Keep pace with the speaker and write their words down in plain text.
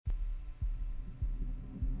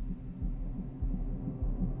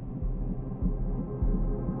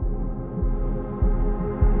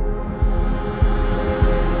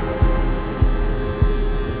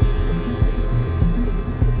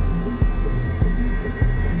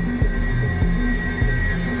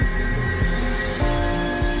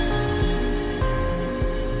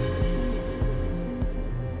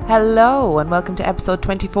Hello and welcome to episode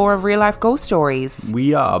 24 of Real Life Ghost Stories.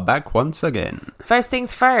 We are back once again. First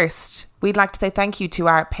things first, we'd like to say thank you to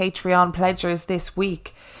our Patreon pledgers this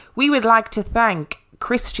week. We would like to thank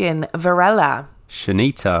Christian Varela.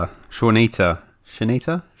 Shawnita.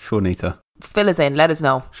 Fill us in, let us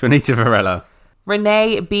know. Shawnita Varela.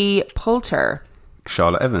 Renee B. Poulter.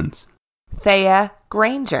 Charlotte Evans. Thea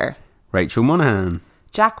Granger. Rachel Monaghan.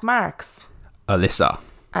 Jack Marks. Alyssa.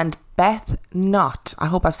 And Beth Knott. I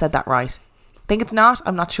hope I've said that right. Think it's not?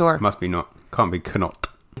 I'm not sure. Must be not. Can't be Knott.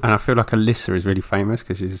 And I feel like Alyssa is really famous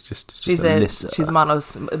because she's just Alyssa. She's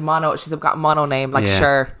mono. She's got a mono name like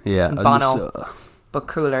Cher. Yeah, and Bono. Alyssa. But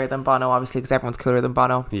cooler than Bono, obviously, because everyone's cooler than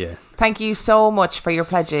Bono. Yeah. Thank you so much for your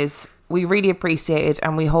pledges. We really appreciate it,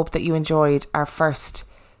 and we hope that you enjoyed our first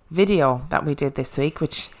video that we did this week,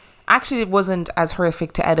 which actually wasn't as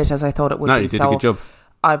horrific to edit as I thought it would be. No, you did a good job.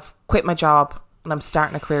 I've quit my job and I'm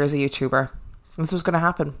starting a career as a YouTuber. This was going to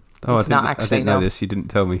happen. Oh, it's not actually. I didn't know this. You didn't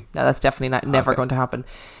tell me. No, that's definitely never going to happen.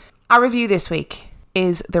 Our review this week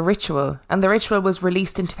is The Ritual, and The Ritual was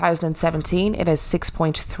released in 2017. It has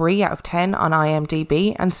 6.3 out of 10 on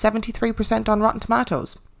IMDb and 73% on Rotten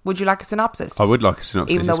Tomatoes. Would you like a synopsis? I would like a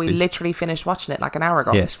synopsis. Even though we literally finished watching it like an hour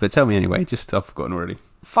ago. Yes, but tell me anyway. Just I've forgotten already.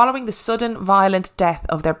 Following the sudden violent death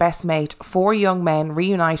of their best mate, 4 young men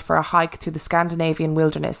reunite for a hike through the Scandinavian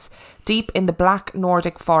wilderness. Deep in the black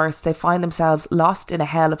Nordic forest, they find themselves lost in a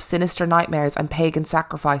hell of sinister nightmares and pagan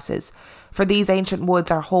sacrifices. For these ancient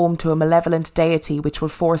woods are home to a malevolent deity which will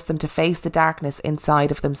force them to face the darkness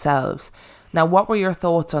inside of themselves. Now, what were your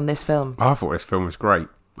thoughts on this film? I thought this film was great.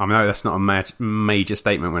 I know that's not a major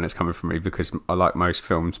statement when it's coming from me because I like most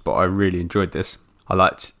films, but I really enjoyed this. I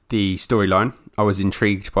liked the storyline. I was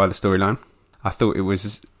intrigued by the storyline. I thought it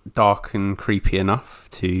was dark and creepy enough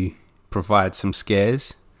to provide some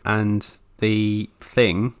scares, and the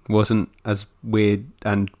thing wasn't as weird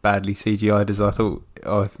and badly CGI'd as I thought.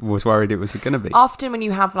 I was worried it was going to be. Often when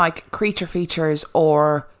you have like creature features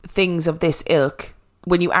or things of this ilk,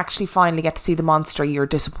 when you actually finally get to see the monster, you're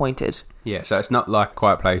disappointed. Yeah, so it's not like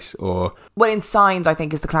Quiet Place or... Well, in Signs, I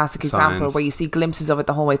think, is the classic example Signs. where you see glimpses of it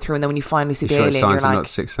the whole way through, and then when you finally see the sure alien, it's Signs you're and like... not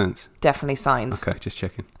Sixth Sense? Definitely Signs. Okay, just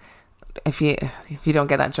checking. If you don't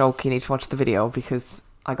get that joke, you need to watch the video, because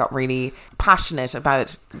I got really passionate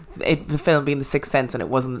about the film being The Sixth Sense, and it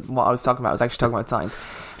wasn't what I was talking about. I was actually talking about Signs.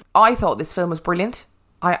 I thought this film was brilliant.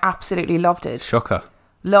 I absolutely loved it. Shocker.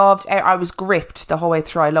 I was gripped the whole way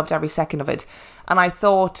through. I loved every second of it. And I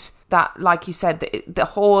thought that, like you said, the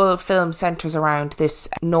whole film centres around this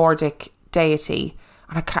Nordic deity.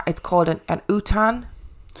 And it's called an Utan,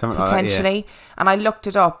 Something potentially. like that, yeah. And I looked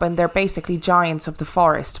it up, and they're basically giants of the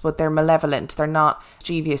forest, but they're malevolent. They're not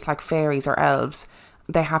mischievous like fairies or elves.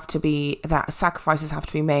 Sacrifices have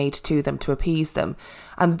to be made to them to appease them.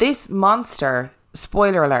 And this monster,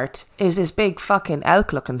 spoiler alert, is this big fucking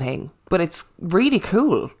elk-looking thing. But it's really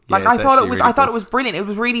cool. Yeah, I thought it was cool. brilliant. It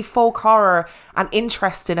was really folk horror and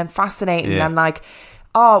interesting and fascinating, and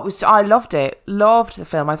I loved it. Loved the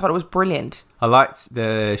film. I thought it was brilliant. I liked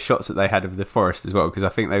the shots that they had of the forest as well, because I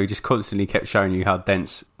think they just constantly kept showing you how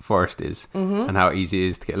dense forest is and how easy it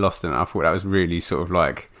is to get lost in it. I thought that was really sort of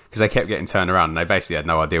like, because they kept getting turned around and they basically had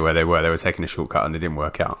no idea where they were. They were taking a shortcut and it didn't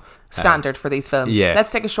work out. Standard for these films. Yeah.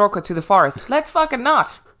 Let's take a shortcut through the forest. Let's fucking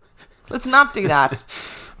not. Let's not do that.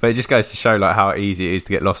 But it just goes to show like how easy it is to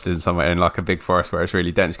get lost in somewhere in like a big forest where it's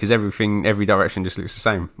really dense, because every direction just looks the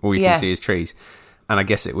same. All you can see is trees. And I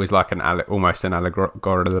guess it was like almost an allegorical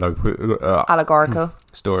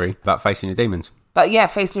story about facing your demons. But yeah,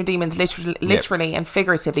 facing your demons literally and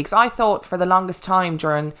figuratively. Because I thought for the longest time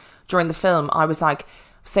during the film, I was like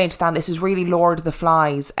saying to Stan, this is really Lord of the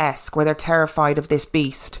Flies-esque, where they're terrified of this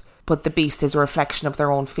beast, but the beast is a reflection of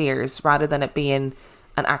their own fears rather than it being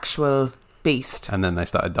an actual beast. And then they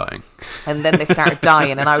started dying.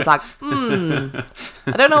 And I was like, I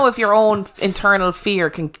don't know if your own internal fear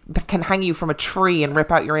can hang you from a tree and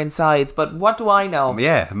rip out your insides, but what do I know?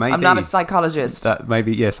 Yeah, maybe. I'm not a psychologist.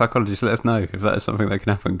 Psychologists, let us know if that is something that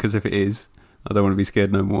can happen, because if it is, I don't want to be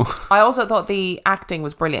scared no more. I also thought the acting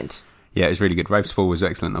was brilliant. Yeah, it was really good. Rafe Spall was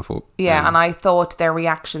excellent, I thought. Yeah, and I thought their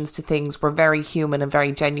reactions to things were very human and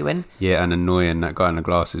very genuine. Yeah, and annoying, that guy in the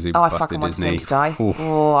glasses who I fucking wanted him to die. Oof.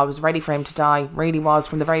 Oh, I was ready for him to die. Really was.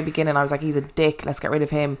 From the very beginning, I was like, he's a dick. Let's get rid of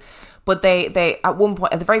him. But they at one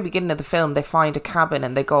point, at the very beginning of the film, they find a cabin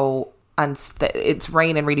and they go, and it's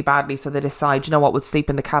raining really badly, so they decide, you know what, we'll sleep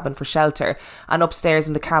in the cabin for shelter. And upstairs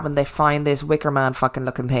in the cabin, they find this Wicker Man fucking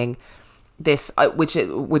looking thing. This, which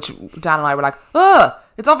Dan and I were like,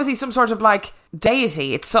 It's obviously some sort of like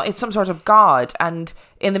deity. It's some sort of god. And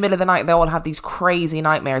in the middle of the night, they all have these crazy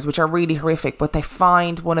nightmares, which are really horrific. But they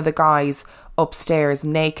find one of the guys upstairs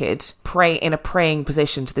naked, in a praying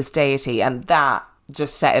position to this deity. And that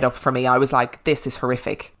just set it up for me. I was like, this is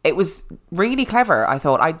horrific. It was really clever, I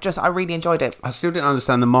thought. I really enjoyed it. I still didn't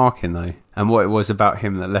understand the marking though, and what it was about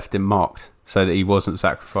him that left him marked so that he wasn't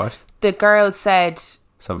sacrificed. The girl said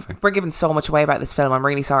something. We're giving so much away about this film, I'm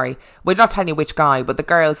really sorry. We're not telling you which guy, but the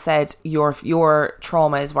girl said your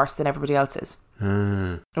trauma is worse than everybody else's.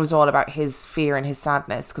 It was all about his fear and his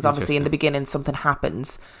sadness, because obviously in the beginning something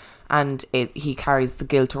happens and he carries the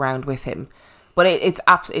guilt around with him. But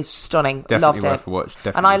it's stunning. Definitely Loved worth it. a watch.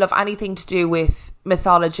 Definitely. And I love anything to do with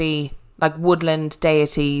mythology, like woodland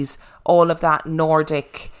deities, all of that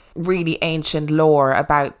Nordic, really ancient lore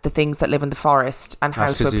about the things that live in the forest and how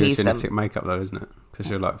to appease them. That's genetic makeup though, isn't it? Because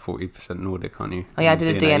you're like 40% Nordic, aren't you? Oh yeah, I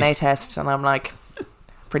did a DNA test and I'm like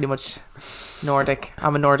pretty much Nordic.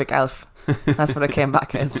 I'm a Nordic elf. That's what I came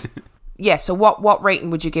back as. Yeah, so what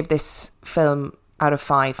rating would you give this film out of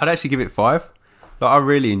 5? I'd actually give it 5. Like, I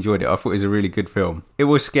really enjoyed it. I thought it was a really good film. It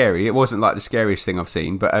was scary. It wasn't like the scariest thing I've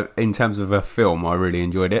seen, but in terms of a film, I really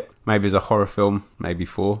enjoyed it. Maybe as a horror film, maybe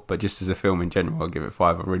 4, but just as a film in general, I'll give it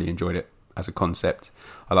 5. I really enjoyed it as a concept.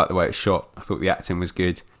 I like the way it's shot. I thought the acting was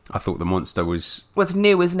good. I thought the monster was... Well, it's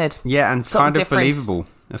new, isn't it? Yeah, and something kind of different. Believable,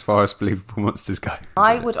 as far as believable monsters go.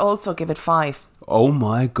 I would also give it 5. Oh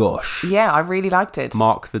my gosh. Yeah, I really liked it.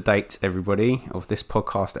 Mark the date, everybody, of this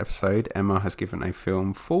podcast episode. Emma has given a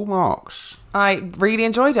film full marks. I really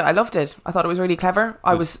enjoyed it. I loved it. I thought it was really clever.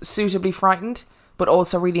 I was suitably frightened, but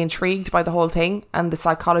also really intrigued by the whole thing, and the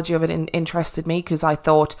psychology of it interested me, because I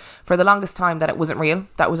thought for the longest time that it wasn't real,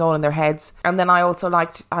 that was all in their heads. And then I also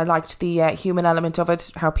liked the human element of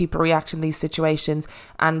it, how people react in these situations,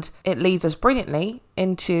 and it leads us brilliantly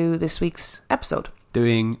into this week's episode.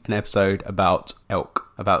 Doing an episode about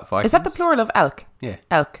elk, about Vikings. Is that the plural of elk? Yeah.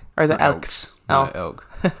 Elk. Or is it elks? Oh. No,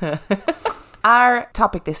 elk. Our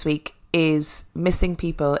topic this week is missing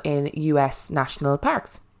people in US national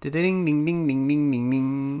parks. Ding ding ding ding ding ding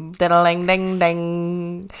ding. Ding ding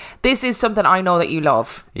ding. This is something I know that you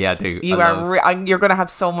love. Yeah, I do. You're going to have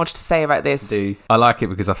so much to say about this. I do. I like it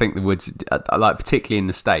because I think the woods, I like particularly in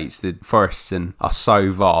the States, the forests are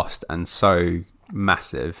so vast and so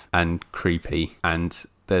massive and creepy, and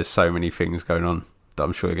there's so many things going on that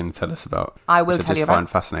I'm sure you're going to tell us about. I will tell you about. I find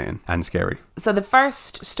fascinating and scary. So the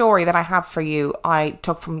first story that I have for you, I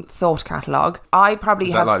took from Thought Catalogue. I probably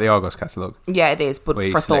is that like the Argos catalogue? Yeah, it is, but where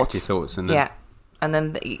you for select thoughts. Your thoughts and then... and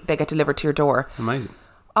then they get delivered to your door. Amazing.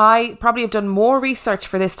 I probably have done more research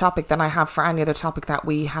for this topic than I have for any other topic that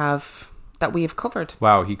we have covered.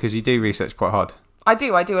 Wow, because you do research quite hard. I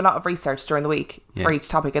do a lot of research during the week for each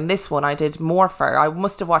topic, and this one I did more for. I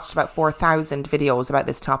must have watched about 4,000 videos about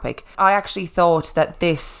this topic. I actually thought that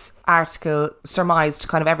this article surmised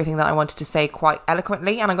kind of everything that I wanted to say quite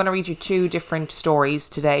eloquently, and I'm going to read you 2 different stories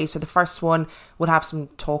today. So the first one we'll have some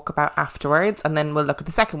talk about afterwards, and then we'll look at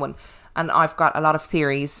the second one. And I've got a lot of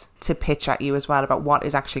theories to pitch at you as well about what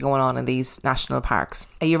is actually going on in these national parks.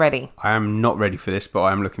 Are you ready? I am not ready for this, but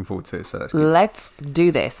I am looking forward to it, so that's good. Let's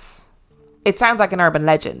do this. It sounds like an urban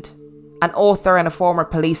legend. An author and a former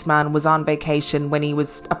policeman was on vacation when he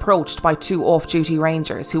was approached by 2 off-duty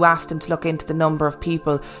rangers who asked him to look into the number of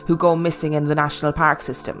people who go missing in the national park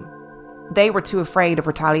system. They were too afraid of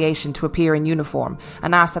retaliation to appear in uniform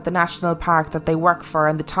and asked that the national park that they work for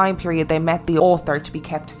and the time period they met the author to be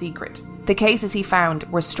kept secret. The cases he found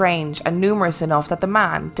were strange and numerous enough that the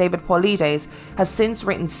man, David Paulides, has since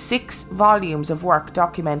written 6 volumes of work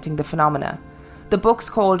documenting the phenomena. The books,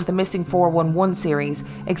 called the Missing 411 series,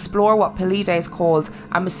 explore what Paulides calls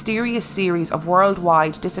a mysterious series of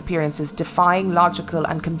worldwide disappearances defying logical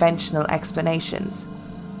and conventional explanations.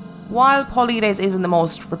 While Paulides isn't the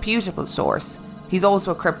most reputable source, he's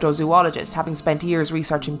also a cryptozoologist, having spent years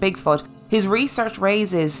researching Bigfoot. His research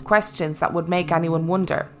raises questions that would make anyone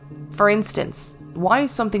wonder. For instance, why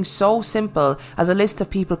is something so simple as a list of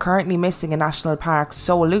people currently missing in national parks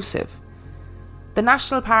so elusive? The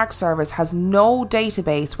National Park Service has no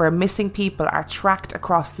database where missing people are tracked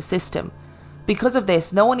across the system. Because of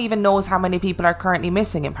this, no one even knows how many people are currently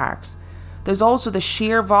missing in parks. There's also the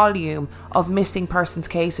sheer volume of missing persons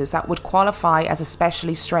cases that would qualify as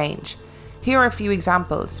especially strange. Here are a few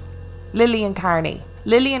examples. Lillian Carney.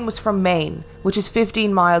 Lillian was from Maine, which is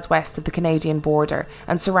 15 miles west of the Canadian border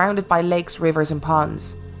and surrounded by lakes, rivers and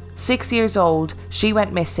ponds. 6 years old, she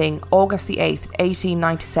went missing August the 8th,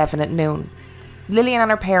 1897 at noon. Lillian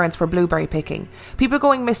and her parents were blueberry picking. People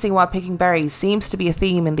going missing while picking berries seems to be a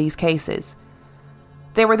theme in these cases.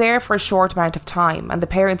 They were there for a short amount of time, and the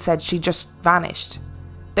parents said she just vanished.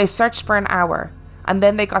 They searched for an hour, and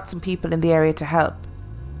then they got some people in the area to help.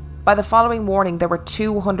 By the following morning, there were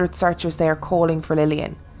 200 searchers there calling for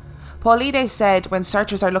Lillian. Paulides said when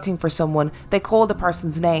searchers are looking for someone, they call the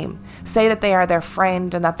person's name, say that they are their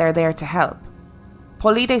friend and that they're there to help.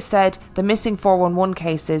 Paulides said the missing 411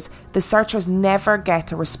 cases, the searchers never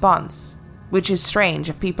get a response, which is strange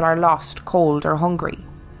if people are lost, cold or hungry.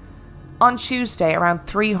 On Tuesday, around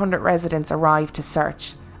 300 residents arrived to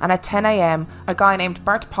search, and at 10 a.m, a guy named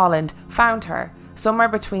Bert Polland found her, somewhere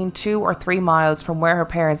between 2 or 3 miles from where her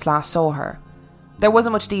parents last saw her. There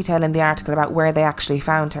wasn't much detail in the article about where they actually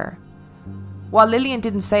found her. While Lillian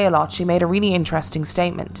didn't say a lot, she made a really interesting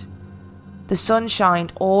statement. The sun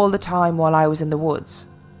shined all the time while I was in the woods.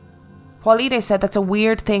 Paulides said that's a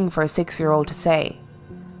weird thing for a 6-year-old to say.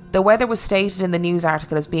 The weather was stated in the news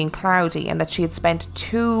article as being cloudy and that she had spent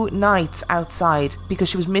 2 nights outside because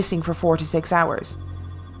she was missing for 4 to 6 hours.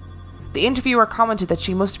 The interviewer commented that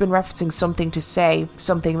she must have been referencing something to say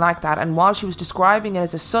something like that, and while she was describing it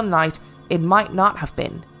as a sunlight, it might not have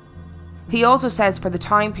been. He also says for the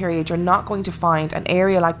time period you're not going to find an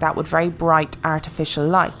area like that with very bright artificial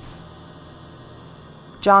lights.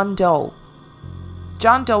 John Doe.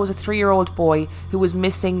 John Doe was a 3-year-old boy who was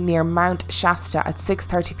missing near Mount Shasta at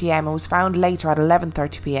 6:30 p.m. and was found later at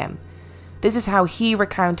 11:30 p.m. This is how he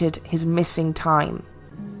recounted his missing time.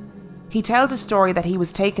 He tells a story that he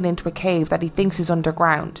was taken into a cave that he thinks is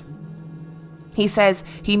underground. He says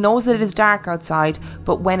he knows that it is dark outside,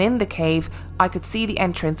 but when in the cave, I could see the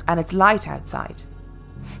entrance and it's light outside.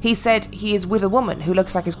 He said he is with a woman who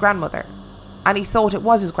looks like his grandmother, and he thought it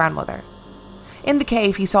was his grandmother. In the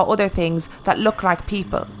cave, he saw other things that look like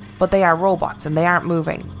people, but they are robots and they aren't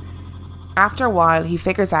moving. After a while, he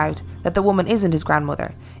figures out that the woman isn't his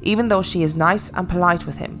grandmother, even though she is nice and polite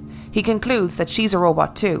with him. He concludes that she's a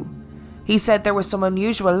robot too. He said there was some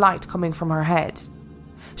unusual light coming from her head.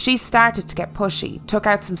 She started to get pushy, took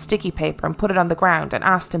out some sticky paper and put it on the ground and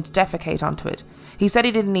asked him to defecate onto it. He said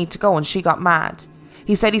he didn't need to go and she got mad.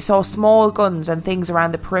 He said he saw small guns and things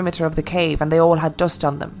around the perimeter of the cave and they all had dust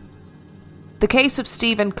on them. The case of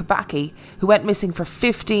Stephen Kubacki, who went missing for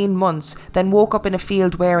 15 months, then woke up in a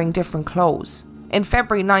field wearing different clothes. In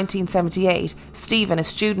February 1978, Stephen, a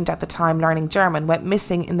student at the time learning German, went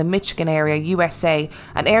missing in the Michigan area, USA,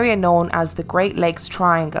 an area known as the Great Lakes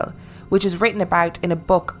Triangle, which is written about in a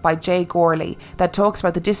book by Jay Gorley that talks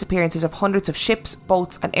about the disappearances of hundreds of ships,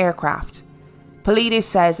 boats and aircraft. Paulides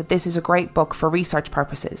says that this is a great book for research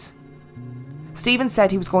purposes. Stephen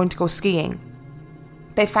said he was going to go skiing.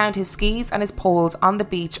 They found his skis and his poles on the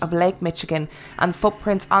beach of Lake Michigan and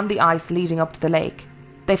footprints on the ice leading up to the lake.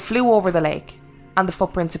 They flew over the lake and the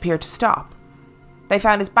footprints appeared to stop. They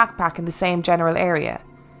found his backpack in the same general area.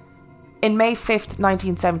 In May 5th,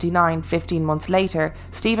 1979, 15 months later,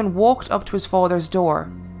 Stephen walked up to his father's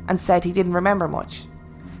door and said he didn't remember much.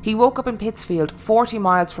 He woke up in Pittsfield, 40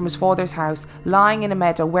 miles from his father's house, lying in a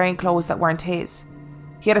meadow wearing clothes that weren't his.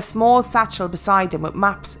 He had a small satchel beside him with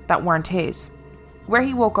maps that weren't his. Where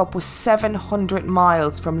he woke up was 700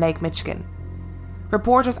 miles from Lake Michigan.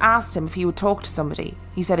 Reporters asked him if he would talk to somebody.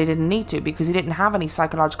 He said he didn't need to because he didn't have any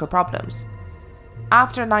psychological problems.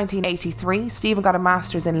 After 1983, Stephen got a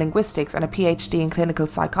master's in linguistics and a PhD in clinical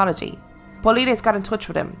psychology. Paulides got in touch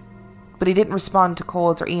with him, but he didn't respond to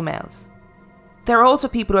calls or emails. There are also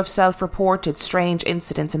people who have self-reported strange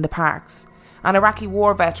incidents in the parks. An Iraqi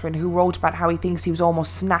war veteran who wrote about how he thinks he was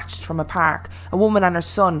almost snatched from a park, a woman and her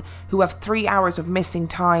son who have 3 hours of missing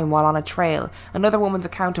time while on a trail, another woman's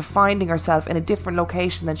account of finding herself in a different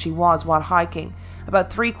location than she was while hiking.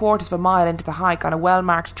 About 3/4 of a mile into the hike on a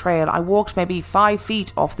well-marked trail, I walked maybe 5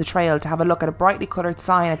 feet off the trail to have a look at a brightly coloured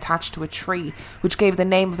sign attached to a tree, which gave the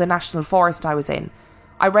name of the national forest I was in.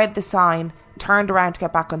 I read the sign, turned around to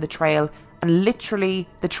get back on the trail, and literally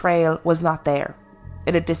the trail was not there.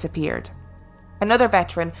 It had disappeared. Another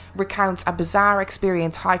veteran recounts a bizarre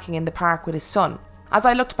experience hiking in the park with his son. As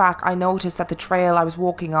I looked back, I noticed that the trail I was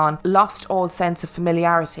walking on lost all sense of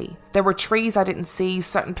familiarity. There were trees I didn't see,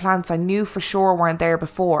 certain plants I knew for sure weren't there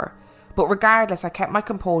before. But regardless, I kept my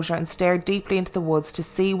composure and stared deeply into the woods to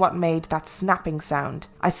see what made that snapping sound.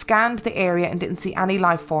 I scanned the area and didn't see any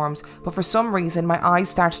life forms, but for some reason my eyes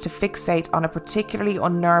started to fixate on a particularly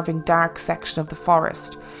unnerving dark section of the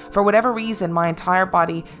forest. For whatever reason, my entire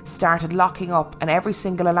body started locking up and every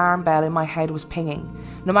single alarm bell in my head was pinging.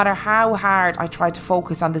 No matter how hard I tried to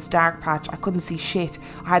focus on this dark patch, I couldn't see shit.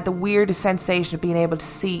 I had the weirdest sensation of being able to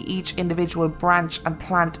see each individual branch and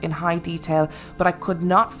plant in high detail, but I could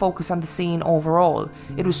not focus on the scene overall.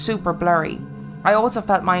 It was super blurry. I also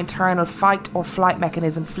felt my internal fight or flight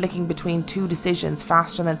mechanism flicking between two decisions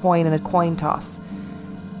faster than a coin in a coin toss.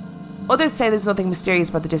 Others say there's nothing mysterious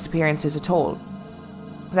about the disappearances at all,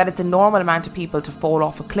 that it's a normal amount of people to fall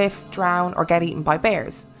off a cliff, drown or get eaten by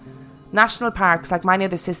bears. National parks, like many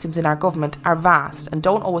other systems in our government, are vast and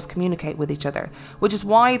don't always communicate with each other, which is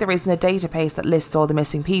why there isn't a database that lists all the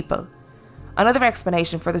missing people. Another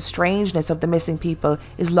explanation for the strangeness of the missing people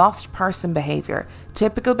is lost person behaviour.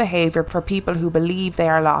 Typical behaviour for people who believe they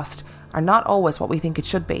are lost are not always what we think it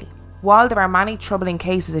should be. While there are many troubling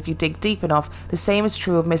cases if you dig deep enough, the same is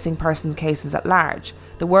true of missing persons cases at large.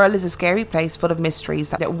 The world is a scary place full of mysteries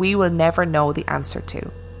that we will never know the answer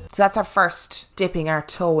to. So that's our first dipping our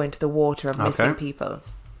toe into the water of missing people.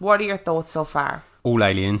 What are your thoughts so far? All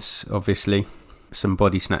aliens, obviously. Some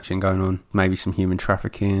body snatching going on. Maybe some human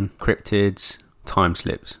trafficking. Cryptids. Time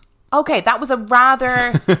slips. Okay, that was a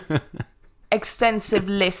rather extensive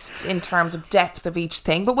list in terms of depth of each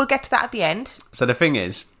thing, but we'll get to that at the end. So the thing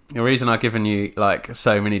is, the reason I've given you like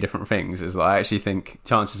so many different things is that I actually think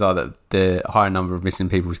chances are that the higher number of missing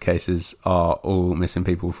people's cases are all missing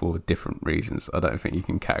people for different reasons. I don't think you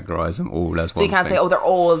can categorise them all as one. So you can't say, oh, they're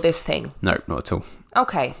all this thing. No, not at all.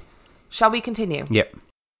 Okay. Shall we continue? Yep.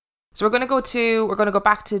 So we're going to go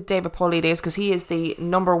back to David Paulides because he is the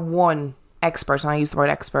number one expert, and I use the word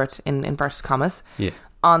expert in inverted commas,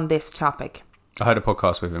 on this topic. I heard a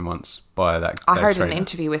podcast with him once by that. I heard an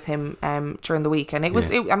interview with him during the week, and it was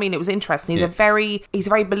interesting. He's a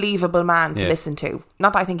very believable man to listen to.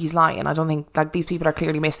 Not that I think he's lying. I don't think like these people are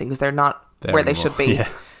clearly missing because they're not where they should be. Yeah.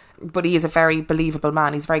 But he is a very believable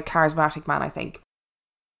man. He's a very charismatic man, I think.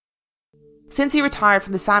 Since he retired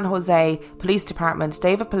from the San Jose Police Department,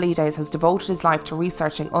 David Paulides has devoted his life to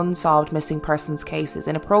researching unsolved missing persons cases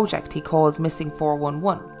in a project he calls Missing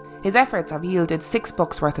 411. His efforts have yielded 6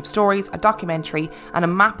 books worth of stories, a documentary, and a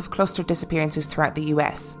map of clustered disappearances throughout the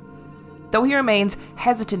US. Though he remains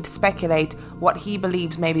hesitant to speculate what he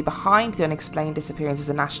believes may be behind the unexplained disappearances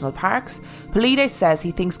in national parks, Paulides says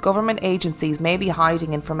he thinks government agencies may be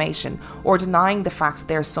hiding information or denying the fact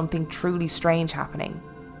there is something truly strange happening.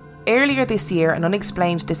 Earlier this year, an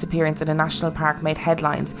unexplained disappearance in a national park made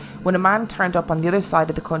headlines when a man turned up on the other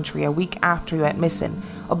side of the country a week after he went missing,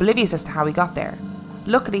 oblivious as to how he got there.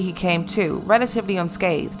 Luckily, he came to, relatively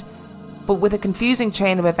unscathed, but with a confusing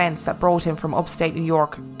chain of events that brought him from upstate New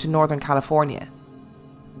York to Northern California.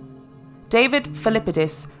 David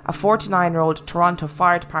Philippidis, a 49-year-old Toronto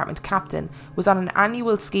Fire Department captain, was on an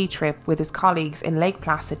annual ski trip with his colleagues in Lake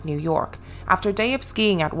Placid, New York. After a day of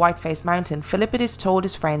skiing at Whiteface Mountain, Philippidis told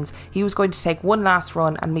his friends he was going to take one last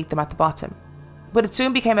run and meet them at the bottom. But it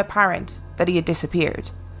soon became apparent that he had disappeared.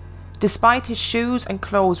 Despite his shoes and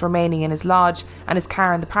clothes remaining in his lodge and his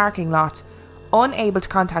car in the parking lot, unable to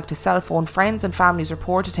contact his cell phone, friends and families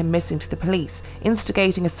reported him missing to the police,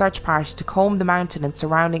 instigating a search party to comb the mountain and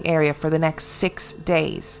surrounding area for the next 6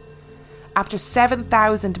 days. After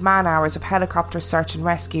 7,000 man-hours of helicopter search and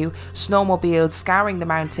rescue, snowmobiles scouring the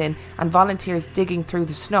mountain and volunteers digging through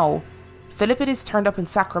the snow, Philippidis turned up in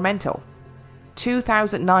Sacramento,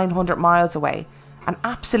 2,900 miles away, and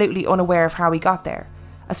absolutely unaware of how he got there,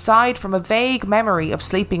 aside from a vague memory of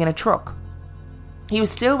sleeping in a truck. He was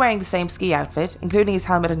still wearing the same ski outfit, including his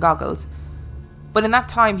helmet and goggles, but in that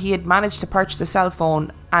time he had managed to purchase a cell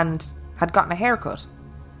phone and had gotten a haircut.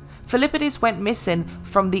 Philippidis went missing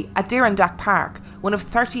from the Adirondack Park, one of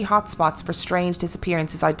 30 hotspots for strange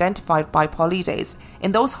disappearances identified by Paulides.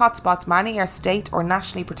 In those hotspots, many are state or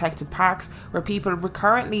nationally protected parks where people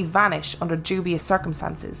recurrently vanish under dubious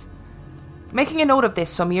circumstances. Making a note of this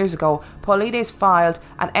some years ago, Paulides filed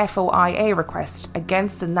an FOIA request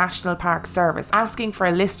against the National Park Service asking for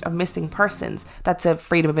a list of missing persons. That's a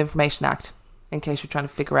Freedom of Information Act, in case you're trying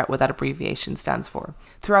to figure out what that abbreviation stands for,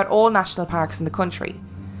 throughout all national parks in the country.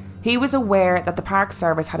 He was aware that the Park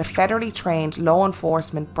Service had a federally trained law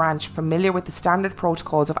enforcement branch familiar with the standard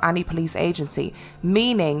protocols of any police agency,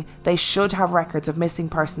 meaning they should have records of missing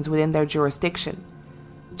persons within their jurisdiction.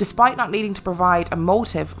 Despite not needing to provide a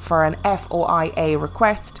motive for an FOIA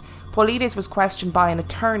request, Paulides was questioned by an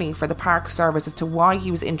attorney for the Park Service as to why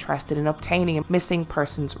he was interested in obtaining a missing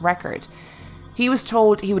persons record. He was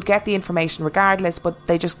told he would get the information regardless, but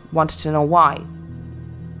they just wanted to know why.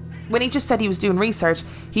 When he just said he was doing research,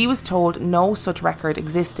 he was told no such record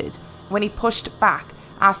existed. When he pushed back,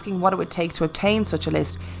 asking what it would take to obtain such a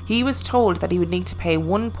list, he was told that he would need to pay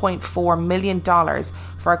 $1.4 million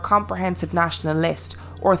for a comprehensive national list,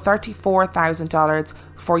 or $34,000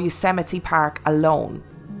 for Yosemite Park alone.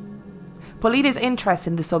 Paulides' interest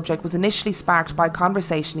in the subject was initially sparked by a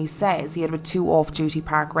conversation he says he had with 2 off-duty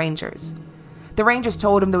park rangers. The rangers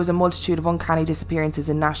told him there was a multitude of uncanny disappearances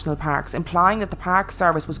in national parks, implying that the Park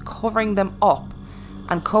Service was covering them up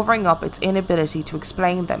and covering up its inability to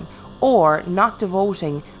explain them, or not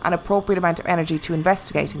devoting an appropriate amount of energy to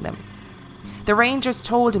investigating them. The rangers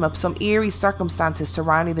told him of some eerie circumstances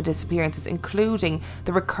surrounding the disappearances, including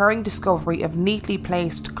the recurring discovery of neatly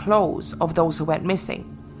placed clothes of those who went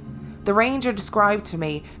missing. The ranger described to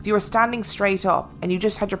me, if you were standing straight up and you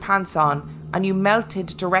just had your pants on and you melted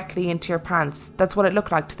directly into your pants, that's what it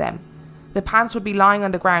looked like to them. The pants would be lying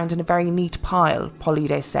on the ground in a very neat pile,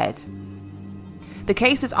 Paulides said. The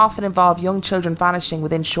cases often involve young children vanishing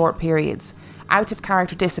within short periods,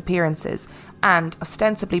 out-of-character disappearances, and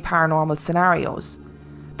ostensibly paranormal scenarios.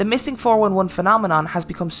 The Missing 411 phenomenon has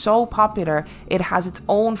become so popular it has its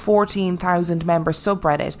own 14,000 member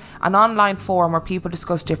subreddit, an online forum where people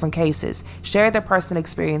discuss different cases, share their personal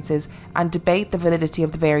experiences, and debate the validity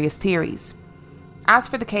of the various theories. As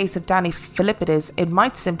for the case of Danny Philippides, it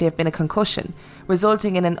might simply have been a concussion,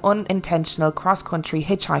 resulting in an unintentional cross-country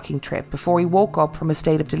hitchhiking trip before he woke up from a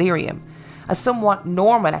state of delirium. A somewhat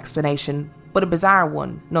normal explanation, but a bizarre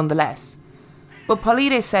one nonetheless. But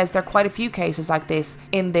Paulides says there are quite a few cases like this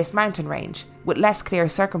in this mountain range, with less clear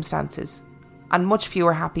circumstances, and much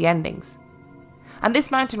fewer happy endings. And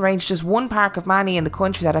this mountain range is just one park of many in the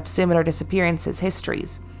country that have similar disappearances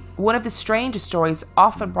histories. One of the strangest stories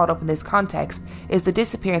often brought up in this context is the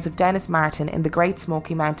disappearance of Dennis Martin in the Great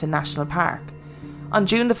Smoky Mountain National Park. On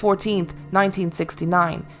June the 14th,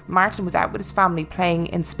 1969, Martin was out with his family playing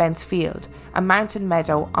in Spence Field, a mountain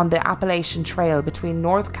meadow on the Appalachian Trail between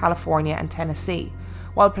North California and Tennessee.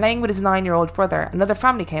 While playing with his 9-year-old brother, another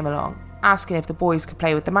family came along, asking if the boys could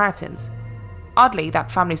play with the Martins. Oddly,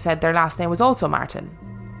 that family said their last name was also Martin.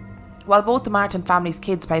 While both the Martin family's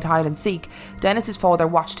kids played hide and seek, Dennis's father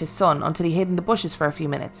watched his son until he hid in the bushes for a few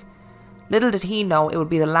minutes. Little did he know it would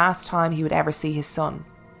be the last time he would ever see his son.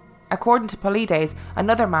 According to Paulides,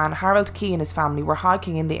 another man, Harold Key, and his family were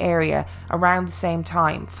hiking in the area around the same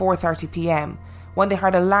time, 4:30 p.m, when they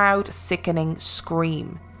heard a loud, sickening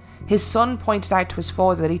scream. His son pointed out to his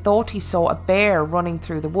father that he thought he saw a bear running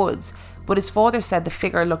through the woods, but his father said the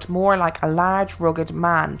figure looked more like a large, rugged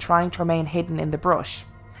man trying to remain hidden in the brush.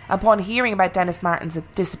 Upon hearing about Dennis Martin's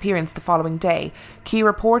disappearance the following day, Key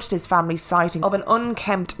reported his family's sighting of an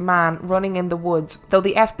unkempt man running in the woods, though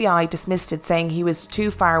the FBI dismissed it, saying he was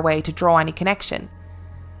too far away to draw any connection.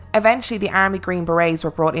 Eventually, the Army Green Berets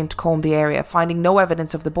were brought in to comb the area, finding no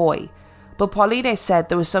evidence of the boy, but Paulides said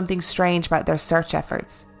there was something strange about their search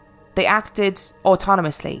efforts. They acted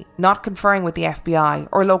autonomously, not conferring with the FBI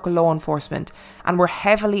or local law enforcement, and were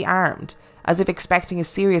heavily armed, as if expecting a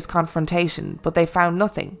serious confrontation, but they found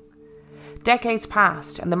nothing. Decades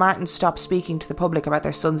passed, and the Martins stopped speaking to the public about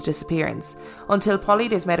their son's disappearance, until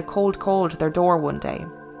Paulides made a cold call to their door one day,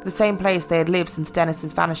 the same place they had lived since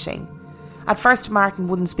Dennis's vanishing. At first, Martin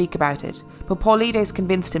wouldn't speak about it, but Paulides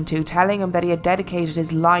convinced him to, telling him that he had dedicated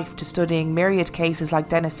his life to studying myriad cases like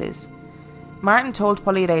Dennis's. Martin told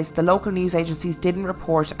Paulides the local news agencies didn't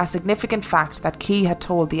report a significant fact that Key had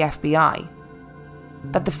told the FBI: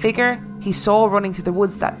 that the figure he saw running through the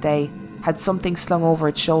woods that day had something slung over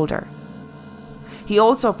its shoulder. He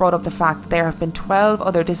also brought up the fact that there have been 12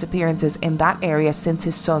 other disappearances in that area since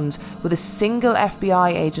his son's, with a single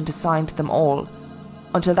FBI agent assigned to them all,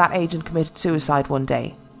 until that agent committed suicide one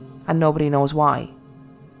day, and nobody knows why.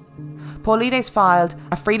 Paulides filed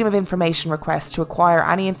a Freedom of Information request to acquire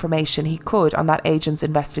any information he could on that agent's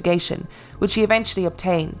investigation, which he eventually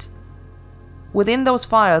obtained. Within those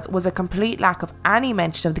files was a complete lack of any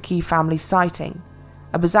mention of the Key family's sighting,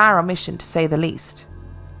 a bizarre omission to say the least.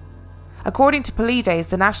 According to Paulides,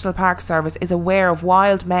 the National Park Service is aware of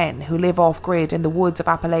wild men who live off-grid in the woods of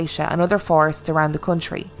Appalachia and other forests around the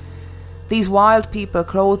country. These wild people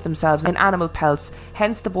clothe themselves in animal pelts,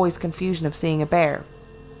 hence the boys' confusion of seeing a bear.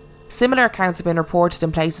 Similar accounts have been reported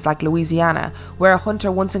in places like Louisiana, where a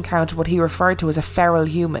hunter once encountered what he referred to as a feral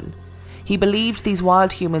human. He believed these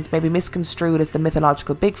wild humans may be misconstrued as the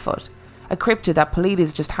mythological Bigfoot, a cryptid that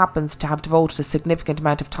Paulides just happens to have devoted a significant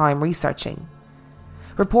amount of time researching.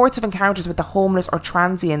 Reports of encounters with the homeless or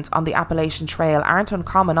transients on the Appalachian Trail aren't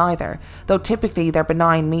uncommon either, though typically they're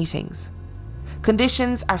benign meetings.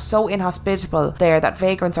 Conditions are so inhospitable there that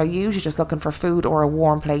vagrants are usually just looking for food or a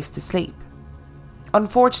warm place to sleep.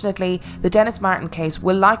 Unfortunately, the Dennis Martin case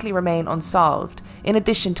will likely remain unsolved, in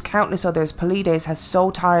addition to countless others Paulides has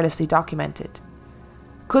so tirelessly documented.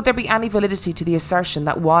 Could there be any validity to the assertion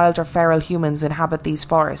that wild or feral humans inhabit these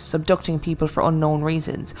forests, abducting people for unknown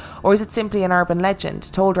reasons, or is it simply an urban legend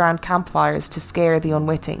told around campfires to scare the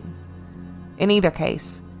unwitting? In either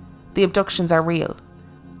case, the abductions are real,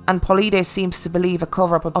 and Paulides seems to believe a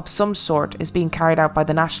cover-up of some sort is being carried out by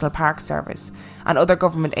the National Park Service and other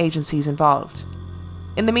government agencies involved.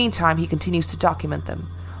 In the meantime, he continues to document them,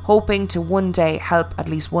 hoping to one day help at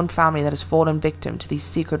least one family that has fallen victim to these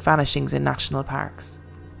secret vanishings in national parks.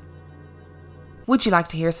 Would you like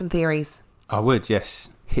to hear some theories? I would, yes.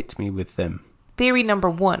 Hit me with them. Theory number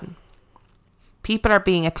 1. People are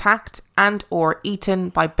being attacked and or eaten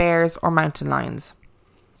by bears or mountain lions.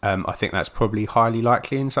 I think that's probably highly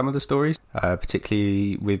likely in some of the stories,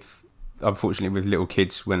 particularly unfortunately with little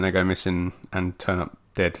kids when they go missing and turn up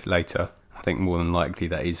dead later. I think more than likely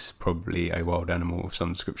that is probably a wild animal of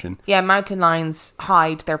some description. Yeah, mountain lions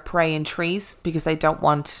hide their prey in trees because they don't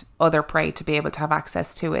want other prey to be able to have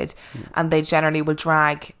access to it. Yeah. And they generally will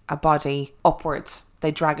drag a body upwards. They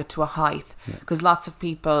drag it to a height. Because lots of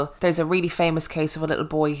people... There's a really famous case of a little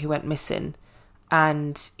boy who went missing.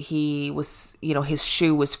 And he was... his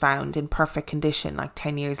shoe was found in perfect condition like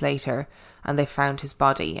 10 years later. And they found his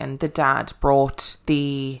body, and the dad brought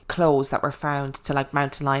the clothes that were found to like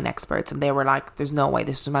mountain lion experts, and they were like, there's no way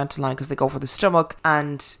this was a mountain lion because they go for the stomach,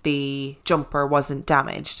 and the jumper wasn't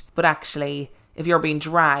damaged. But actually, if you're being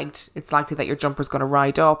dragged, it's likely that your jumper's going to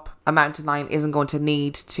ride up. A mountain lion isn't going to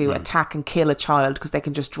need to attack and kill a child because they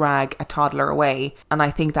can just drag a toddler away. And I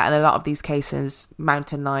think that in a lot of these cases,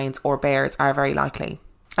 mountain lions or bears are very likely.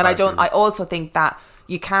 And I also think that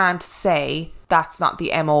you can't say that's not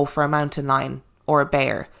the MO for a mountain lion or a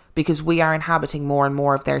bear, because we are inhabiting more and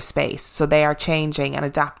more of their space. So they are changing and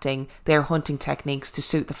adapting their hunting techniques to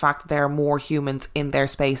suit the fact that there are more humans in their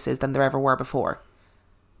spaces than there ever were before.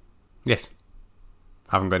 Yes.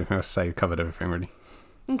 I haven't got anything else to say. Covered everything, really.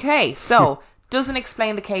 Okay, so doesn't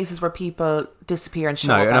explain the cases where people disappear and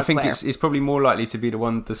show up elsewhere. I think it's probably more likely to be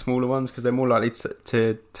the smaller ones, because they're more likely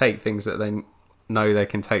to take things that they know they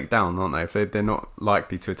can take down, aren't they? If they're not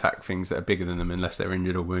likely to attack things that are bigger than them unless they're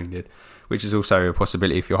injured or wounded, which is also a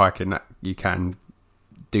possibility. If you're hiking, that you can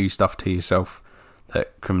do stuff to yourself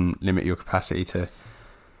that can limit your capacity to...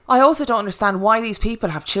 I also don't understand why these people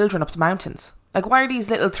have children up the mountains. Like, why are these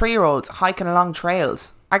little 3-year-olds hiking along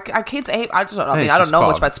trails? Are kids able... I don't know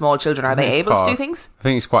much about small children. Are they able to do things? I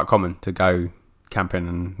think it's quite common to go camping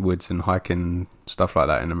in woods and hiking, stuff like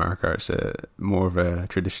that in America. It's more of a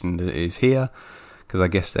tradition that is here, because I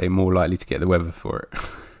guess they're more likely to get the weather for it.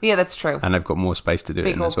 Yeah, that's true. And they've got more space to do it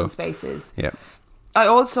in as well. Big open spaces. Yeah. I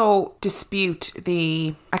also dispute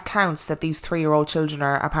the accounts that these 3-year-old children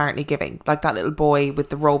are apparently giving, like that little boy with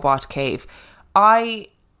the robot cave. I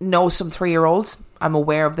know some 3-year-olds. I'm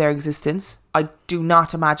aware of their existence. I do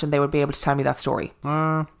not imagine they would be able to tell me that story.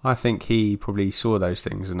 I think he probably saw those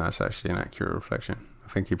things, and that's actually an accurate reflection. I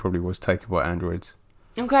think he probably was taken by androids.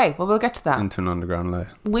 Okay, well, we'll get to that. Into an underground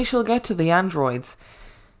layer. We shall get to the androids.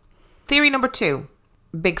 Theory number 2,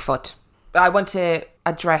 Bigfoot. I want to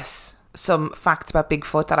address some facts about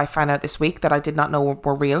Bigfoot that I found out this week that I did not know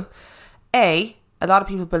were real. A lot of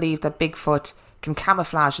people believe that Bigfoot can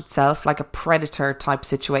camouflage itself like a predator type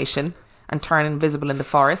situation and turn invisible in the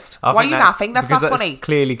forest. Why are you laughing? That's not funny.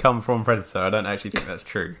 Clearly come from Predator. I don't actually think that's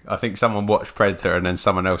true. I think someone watched Predator and then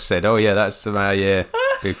someone else said, oh yeah, that's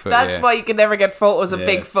Bigfoot. That's why you can never get photos of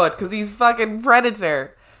Bigfoot, because he's fucking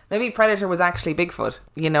Predator. Maybe Predator was actually Bigfoot,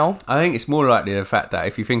 you know? I think it's more likely the fact that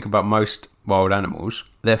if you think about most wild animals,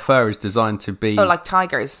 their fur is designed to be... Oh, like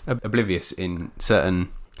tigers. Oblivious in certain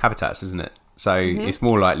habitats, isn't it? So it's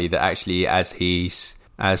more likely that actually as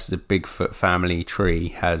the Bigfoot family tree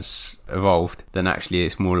has evolved, then actually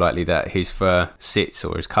it's more likely that his fur sits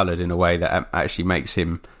or is coloured in a way that actually makes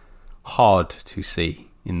him hard to see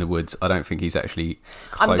in the woods. I don't think he's actually...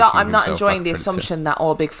 I'm not enjoying the assumption that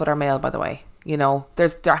all Bigfoot are male, by the way. You know,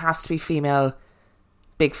 there has to be female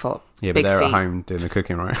Bigfoot. Yeah, but they're at home doing the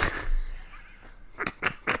cooking, right?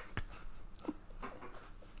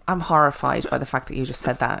 I'm horrified by the fact that you just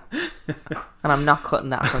said that. And I'm not cutting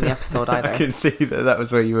that from the episode either. I can see that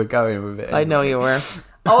was where you were going with it. Anyway. I know you were.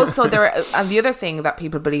 Also, and the other thing that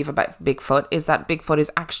people believe about Bigfoot is that Bigfoot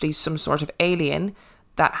is actually some sort of alien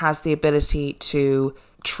that has the ability to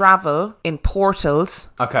travel in portals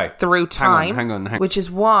through time. Hang on. Which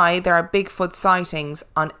is why there are Bigfoot sightings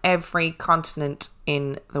on every continent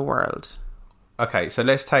in the world. Okay, so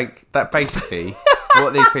let's take that. Basically,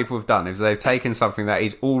 what these people have done is they've taken something that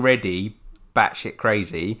is already batshit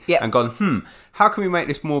crazy and gone, how can we make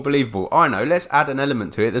this more believable? I know, let's add an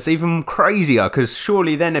element to it that's even crazier, because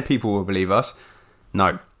surely then the people will believe us.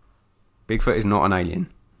 No. Bigfoot is not an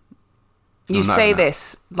alien. You say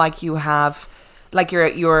this like you have... Like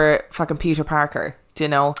you're fucking Peter Parker, do you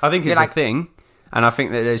know? I think it's a thing, and I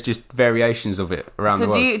think that there's just variations of it around the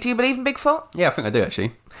world. So do you believe in Bigfoot? Yeah, I think I do,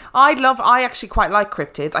 actually. I actually quite like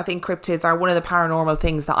cryptids. I think cryptids are one of the paranormal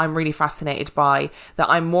things that I'm really fascinated by, that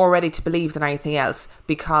I'm more ready to believe than anything else,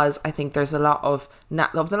 because I think there's a lot of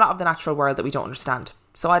the natural world that we don't understand.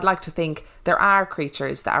 So I'd like to think there are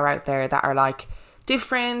creatures that are out there that are like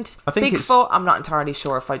different. I think Bigfoot, I'm not entirely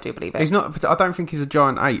sure if I do believe it. He's not. I don't think he's a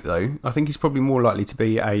giant ape though. I think he's probably more likely to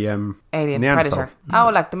be a alien Neanderthal. predator. Oh,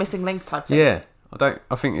 like the missing link type thing. Yeah,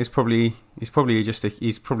 I think he's probably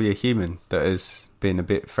a human that has been a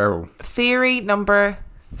bit feral. Theory number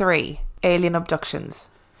 3: alien abductions.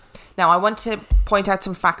 Now, I want to point out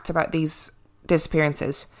some facts about these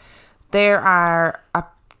disappearances. There are a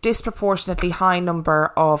disproportionately high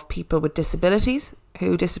number of people with disabilities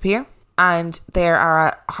who disappear, and there are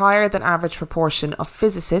a higher than average proportion of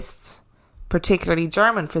physicists, particularly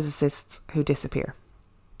German physicists, who disappear.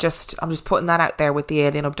 I'm just putting that out there with the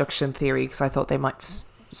alien abduction theory because I thought they might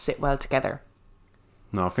sit well together.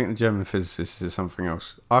 No, I think the German physicists is something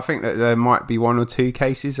else. I think that there might be 1 or 2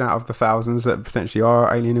 cases out of the thousands that potentially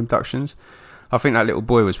are alien abductions. I think that little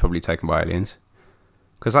boy was probably taken by aliens.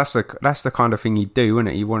 Because that's the kind of thing you do, isn't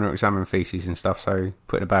it? You want to examine feces and stuff, so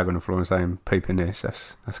putting a bag on the floor and saying, poop in this,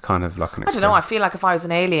 that's kind of like an experiment. I don't know, I feel like if I was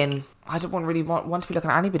an alien, I don't really want to be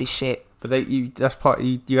looking at anybody's shit. But you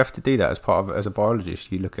have to do that as a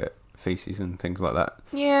biologist. You look at feces and things like that.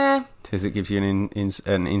 Yeah. Because it gives you an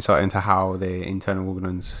insight into how the internal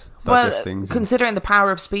organs digest things. Considering the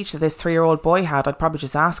power of speech that this 3-year-old boy had, I'd probably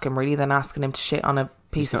just ask him really than asking him to shit on a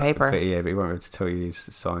piece of paper. But he won't be able to tell you his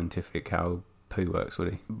scientific how poo works,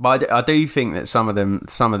 would he? But I do think that some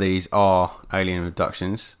of these are alien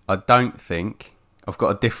abductions. I don't think I've got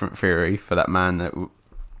a different theory for that man that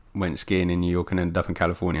went skiing in New York and ended up in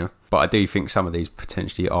California. But I do think some of these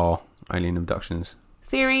potentially are alien abductions.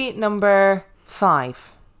 Theory number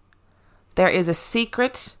 5: there is a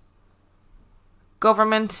secret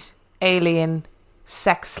government alien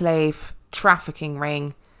sex slave trafficking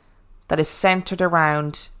ring that is centered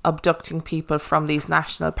around abducting people from these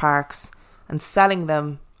national parks and selling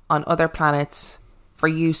them on other planets for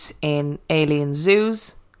use in alien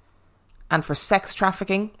zoos and for sex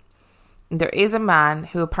trafficking. And there is a man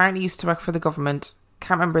who apparently used to work for the government,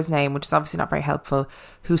 can't remember his name, which is obviously not very helpful,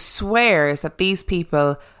 who swears that these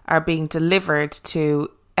people are being delivered to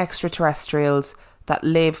extraterrestrials that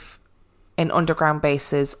live in underground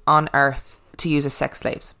bases on Earth to use as sex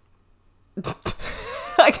slaves.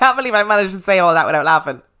 I can't believe I managed to say all that without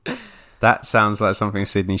laughing. That sounds like something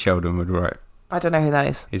Sidney Sheldon would write. I don't know who that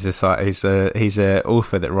is. He's a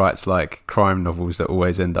author that writes like crime novels that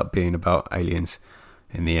always end up being about aliens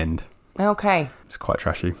in the end. Okay. It's quite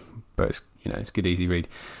trashy, but it's a good easy read.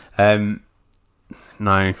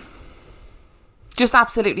 No. Just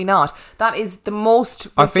absolutely not. That is the most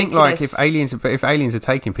ridiculous. I think like if aliens are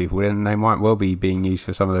taking people, then they might well be being used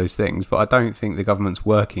for some of those things. But I don't think the government's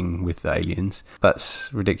working with the aliens.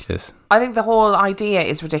 That's ridiculous. I think the whole idea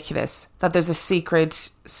is ridiculous. That there's a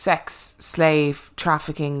secret sex slave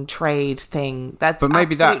trafficking trade thing. That's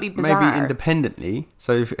absolutely bizarre. Maybe independently.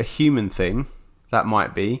 So if a human thing, that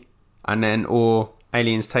might be, and then or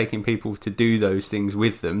aliens taking people to do those things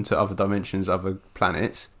with them to other dimensions, other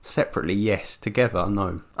planets. Separately, yes. Together,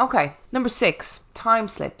 no. Okay. Number 6, time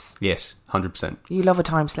slips. Yes, 100%. You love a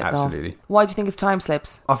time slip, absolutely. Though. Why do you think it's time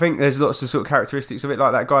slips? I think there's lots of sort of characteristics of it,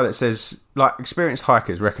 like that guy that says, like, experienced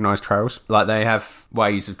hikers recognise trails. Like, they have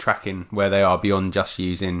ways of tracking where they are beyond just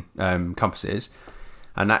using compasses.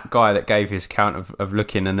 And that guy that gave his account of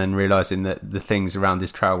looking and then realising that the things around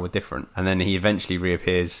his trail were different. And then he eventually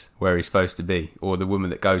reappears where he's supposed to be. Or the woman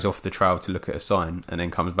that goes off the trail to look at a sign and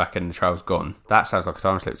then comes back and the trail's gone. That sounds like a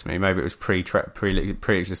time slip to me. Maybe it was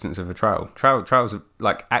pre-existence of a trail. Trails,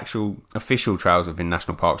 like actual official trails within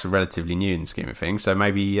national parks, are relatively new in the scheme of things. So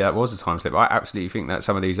maybe that was a time slip. I absolutely think that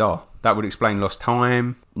some of these are. That would explain lost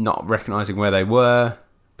time, not recognising where they were,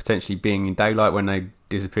 potentially being in daylight when they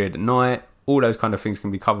disappeared at night. All those kind of things can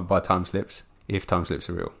be covered by time slips if time slips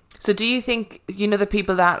are real. So do you think, the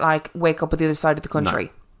people that like wake up at the other side of the country,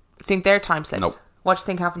 no. think they're time slips? Nope. What do you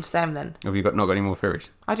think happened to them then? Have you not got any more theories?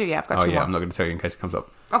 I do, yeah. I've got 2 more. Oh yeah, I'm not going to tell you in case it comes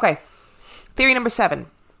up. Okay. Theory number 7.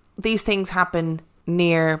 These things happen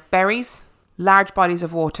near berries, large bodies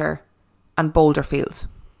of water and boulder fields.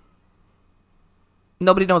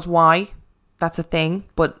 Nobody knows why that's a thing,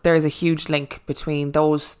 but there is a huge link between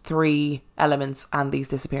those 3 elements and these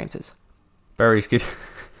disappearances. Berries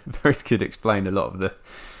could explain a lot of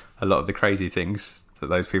the crazy things that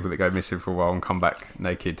those people that go missing for a while and come back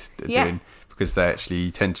naked are doing, because they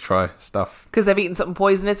actually tend to try stuff because they've eaten something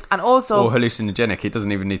poisonous, and also or hallucinogenic. It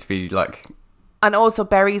doesn't even need to be like. And also,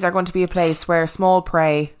 berries are going to be a place where small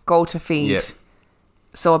prey go to feed. Yeah.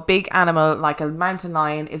 So a big animal like a mountain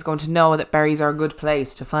lion is going to know that berries are a good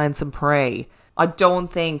place to find some prey. I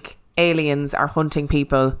don't think aliens are hunting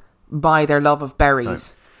people by their love of berries.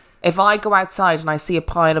 No. If I go outside and I see a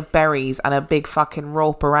pile of berries and a big fucking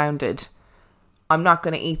rope around it, I'm not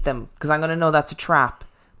going to eat them because I'm going to know that's a trap.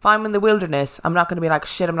 If I'm in the wilderness, I'm not going to be like,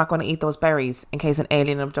 shit, I'm not going to eat those berries in case an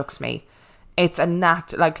alien abducts me. It's a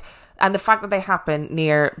and the fact that they happen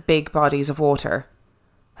near big bodies of water.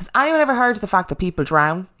 Has anyone ever heard of the fact that people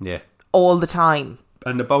drown? Yeah. All the time.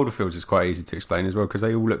 And the boulder fields is quite easy to explain as well because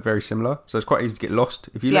they all look very similar. So it's quite easy to get lost.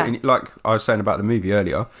 If you look like I was saying about the movie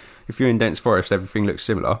earlier, if you're in dense forest, everything looks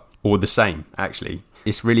similar or the same, actually.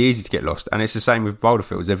 It's really easy to get lost. And it's the same with boulder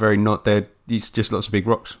fields. It's just lots of big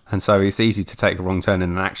rocks. And so it's easy to take a wrong turn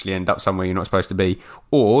and actually end up somewhere you're not supposed to be,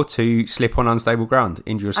 or to slip on unstable ground,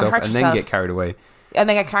 injure yourself, and then get carried away. And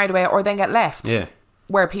then get carried away or then get left. Yeah.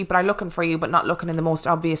 Where people are looking for you but not looking in the most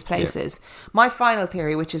obvious places. Yeah. My final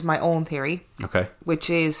theory, which is my own theory. Okay. Which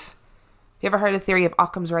is, you ever heard of the theory of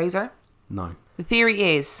Occam's razor? No. The theory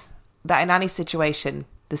is that in any situation,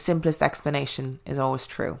 the simplest explanation is always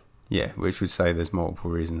true. Yeah, which would say there's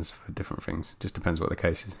multiple reasons for different things. Just depends what the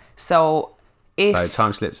case is. So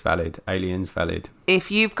time slip's valid, aliens valid. If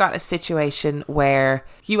you've got a situation where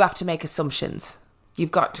you have to make assumptions,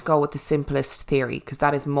 you've got to go with the simplest theory because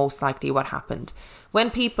that is most likely what happened. When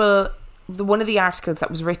one of the articles that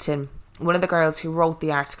was written, one of the girls who wrote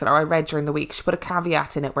the article, or I read during the week, she put a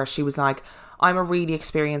caveat in it where she was like, I'm a really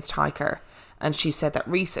experienced hiker. And she said that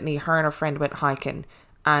recently her and her friend went hiking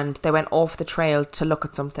and they went off the trail to look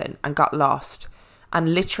at something and got lost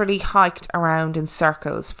and literally hiked around in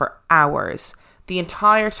circles for hours. The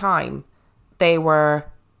entire time they were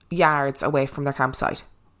yards away from their campsite,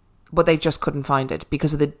 but they just couldn't find it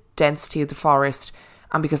because of the density of the forest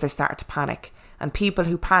and because they started to panic. And people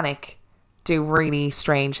who panic do really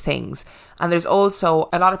strange things. And there's also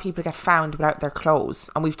a lot of people get found without their clothes.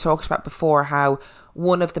 And we've talked about before how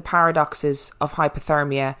one of the paradoxes of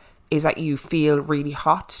hypothermia is that you feel really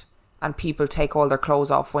hot and people take all their clothes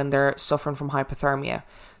off when they're suffering from hypothermia.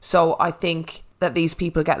 So I think that these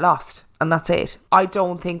people get lost and that's it. I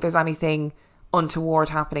don't think there's anything untoward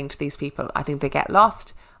happening to these people. I think they get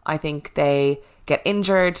lost. I think they get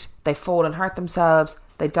injured. They fall and hurt themselves.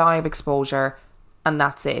 They die of exposure. And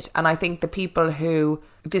that's it. And I think the people who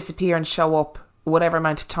disappear and show up whatever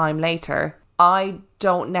amount of time later, I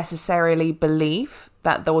don't necessarily believe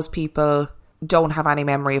that those people don't have any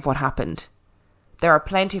memory of what happened. There are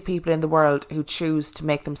plenty of people in the world who choose to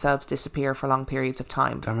make themselves disappear for long periods of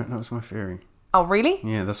time. Damn it, that was my theory. Oh, really?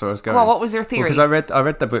 Yeah, that's what I was going. Well, what was your theory? Because I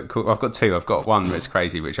read the book called, I've got two. I've got one that's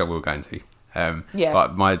crazy, which I will go into.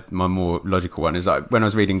 But my more logical one is like when I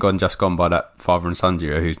was reading Gone Just Gone by that father and son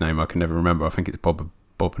duo whose name I can never remember. I think it's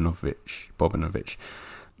Bobanovich.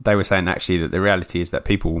 They were saying actually that the reality is that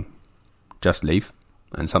people just leave,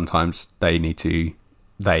 and sometimes they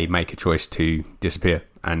make a choice to disappear,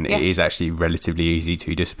 and it is actually relatively easy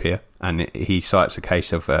to disappear. And he cites a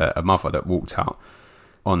case of a mother that walked out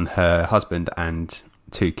on her husband and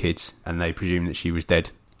two kids, and they presumed that she was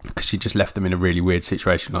dead because she just left them in a really weird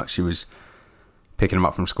situation, like she was picking them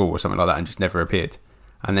up from school or something like that, and just never appeared.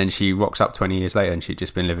 And then she rocks up 20 years later and she'd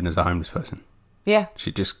just been living as a homeless person. Yeah.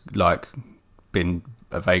 She'd just been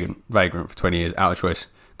a vagrant for 20 years out of choice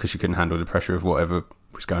because she couldn't handle the pressure of whatever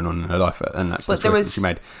was going on in her life, and that's the choice that she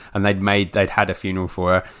made. And they'd had a funeral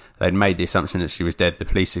for her. They'd made the assumption that she was dead. The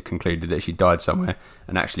police had concluded that she died somewhere,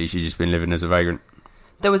 and actually she'd just been living as a vagrant.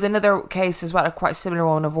 There was another case as well, a quite similar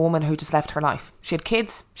one, of a woman who just left her life. She had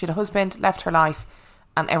kids, she had a husband, left her life,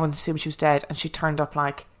 and everyone assumed she was dead, and she turned up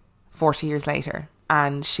 40 years later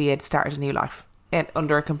and she had started a new life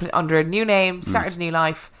under a new name, started a new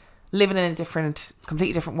life, living in a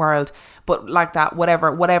completely different world. But like that,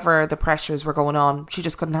 whatever the pressures were going on, she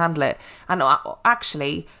just couldn't handle it. And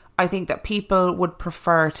actually, I think that people would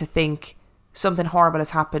prefer to think something horrible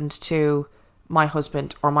has happened to my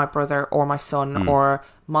husband or my brother or my son or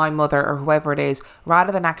my mother or whoever it is,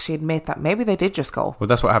 rather than actually admit that maybe they did just go. Well,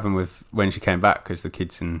 that's what happened with when she came back, because the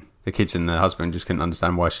kids and the husband just couldn't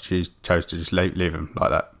understand why she chose to just leave him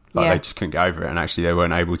like that. They just couldn't get over it, and actually they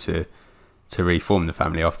weren't able to reform the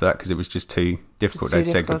family after that because it was just too difficult. They'd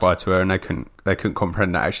said goodbye to her, and they couldn't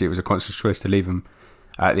comprehend that actually it was a conscious choice to leave him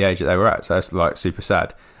at the age that they were at. So that's super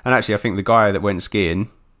sad. And actually, I think the guy that went skiing,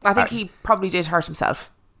 I think he probably did hurt himself.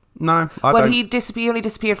 No, he only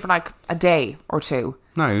disappeared for a day or two.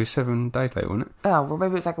 No, it was 7 days later, wasn't it? Oh, well,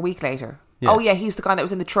 maybe it was a week later. Yeah. Oh yeah, he's the guy that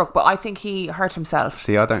was in the truck, but I think he hurt himself.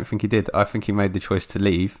 See, I don't think he did. I think he made the choice to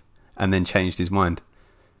leave and then changed his mind.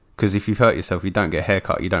 Because if you've hurt yourself, you don't get a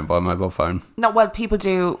haircut, you don't buy a mobile phone. No, well, people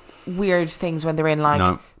do weird things when they're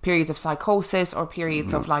in periods of psychosis or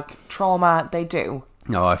periods of trauma. They do.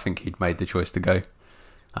 No, I think he'd made the choice to go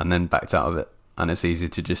and then backed out of it. And it's easy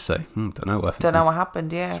to just say, don't know what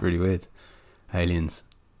happened. Yeah. It's really weird. Aliens.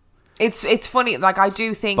 It's funny, I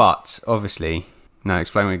do think... But, obviously, No,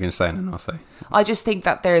 explain what you're going to say and then I'll say. I just think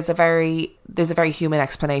that there's a very human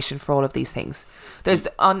explanation for all of these things. There's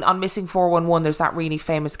on Missing 411, there's that really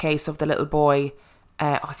famous case of the little boy,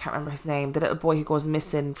 I can't remember his name, the little boy who goes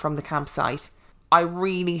missing from the campsite. I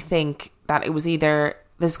really think that it was either,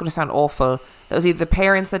 this is going to sound awful, that it was either the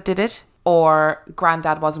parents that did it or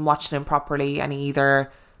granddad wasn't watching him properly and he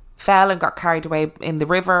either fell and got carried away in the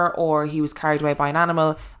river or he was carried away by an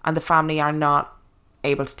animal, and the family are not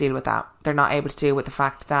able to deal with that. They're not able to deal with the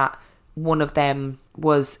fact that one of them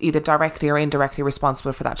was either directly or indirectly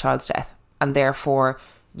responsible for that child's death, and therefore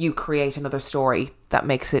you create another story that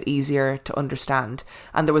makes it easier to understand.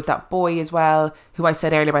 And there was that boy as well who I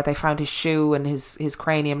said earlier about, they found his shoe and his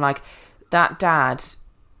cranium. Like, that dad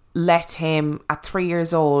let him at 3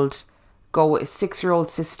 years old go with his 6-year-old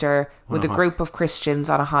sister with a group of Christians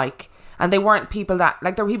on a hike, and they weren't people that,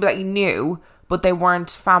 like, they were people that he knew, but they weren't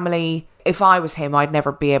family. If I was him, I'd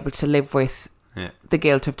never be able to live with the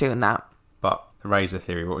guilt of doing that. But the razor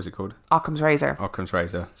theory, what was it called? Occam's razor. Occam's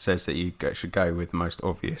razor says that you should go with the most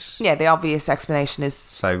obvious. Yeah, the obvious explanation is...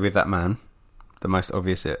 So with that man, the most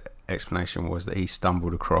obvious explanation was that he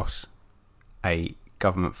stumbled across a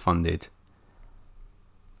government-funded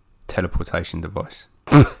teleportation device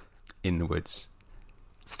in the woods.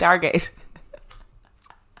 Stargate.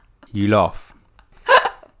 You laugh.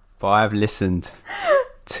 But I have listened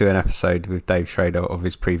to an episode with Dave Schrader of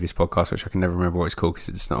his previous podcast, which I can never remember what it's called because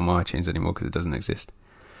it's not on my iTunes anymore because it doesn't exist,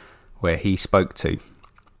 where he spoke to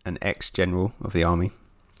an ex-general of the army,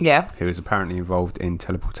 who was apparently involved in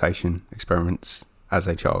teleportation experiments as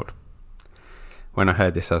a child. When I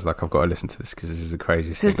heard this, I was like, I've got to listen to this because this is the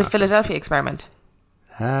craziest thing. This is the Philadelphia experiment?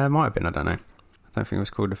 Might have been, I don't know. I don't think it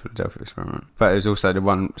was called the Philadelphia experiment. But it was also the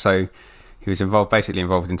one, so he was basically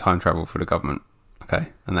involved in time travel for the government. Okay,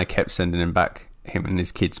 and they kept sending him and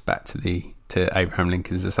his kids back to Abraham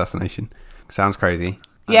Lincoln's assassination. Sounds crazy.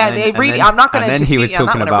 Yeah, I'm not going to dispute you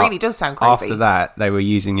on that one. It really does sound crazy. After that, they were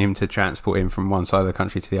using him to transport him from one side of the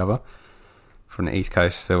country to the other, from the east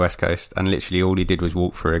coast to the west coast, and literally all he did was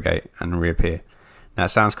walk through a gate and reappear. Now, it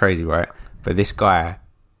sounds crazy, right? But this guy,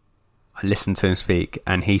 I listened to him speak,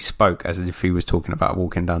 and he spoke as if he was talking about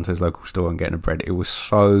walking down to his local store and getting a bread. It was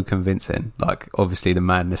so convincing. Like, obviously, the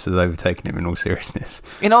madness has overtaken him in all seriousness.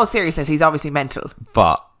 In all seriousness, he's obviously mental.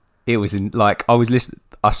 But it was like, I was listening.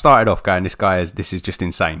 I started off going, this is just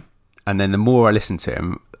insane. And then the more I listened to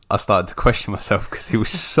him, I started to question myself because he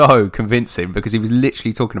was so convincing, because he was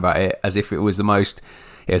literally talking about it as if it was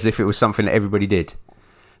something that everybody did.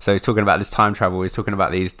 So he's talking about this time travel. He's talking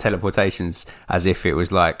about these teleportations as if it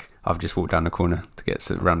was like, I've just walked around the corner to get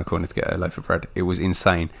a loaf of bread. It was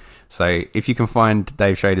insane. So if you can find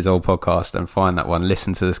Dave Schrader's old podcast and find that one,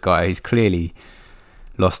 listen to this guy. He's clearly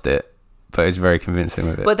lost it, but he's very convincing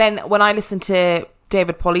with it. But then when I listened to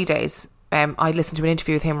David Paulides, I listened to an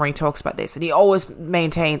interview with him where he talks about this, and he always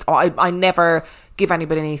maintains, I never give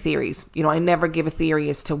anybody any theories. You know, I never give a theory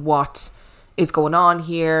as to what is going on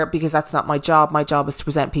here, because that's not my job. My job is to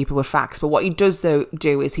present people with facts. But what he does do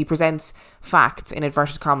is he presents facts in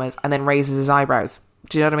inverted commas and then raises his eyebrows.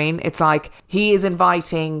 Do you know what I mean? It's like he is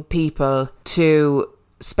inviting people to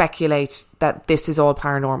speculate that this is all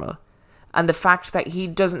paranormal. And the fact that he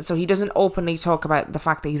doesn't openly talk about the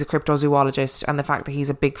fact that he's a cryptozoologist and the fact that he's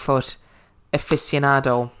a Bigfoot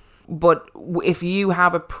aficionado. But if you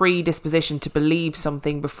have a predisposition to believe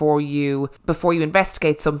something before you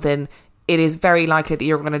investigate something, it is very likely that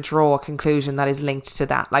you're going to draw a conclusion that is linked to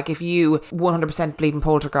that. Like, if you 100% believe in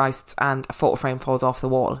poltergeists and a photo frame falls off the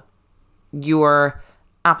wall, you're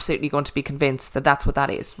absolutely going to be convinced that that's what that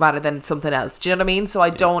is, rather than something else. Do you know what I mean? So I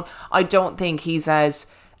don't think he's as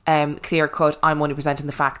clear cut, I'm only presenting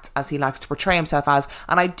the facts, as he likes to portray himself as.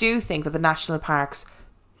 And I do think that the national parks,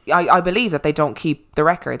 I believe that they don't keep the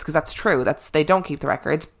records, because that's true. They don't keep the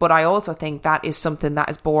records. But I also think that is something that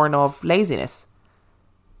is born of laziness.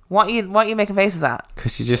 What are you making faces at?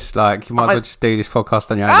 Because you just you might as well just do this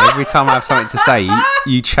podcast on your own. Every time I have something to say,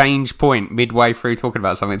 you change point midway through talking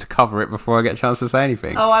about something to cover it before I get a chance to say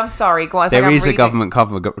anything. Oh, I'm sorry. Go on. There is a government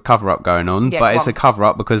cover-up going on, but it's a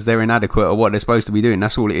cover-up because they're inadequate at what they're supposed to be doing.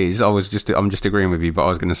 That's all it is. I'm just agreeing with you, but I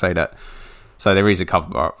was going to say that. So there is a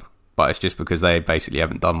cover-up, but it's just because they basically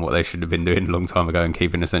haven't done what they should have been doing a long time ago and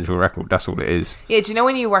keeping a central record. That's all it is. Yeah, do you know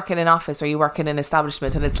when you work in an office or you work in an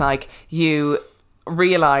establishment and it's like you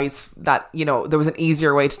realize that, you know, there was an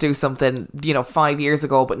easier way to do something, you know, 5 years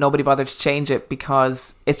ago, but nobody bothered to change it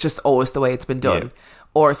because it's just always the way it's been done. Yeah.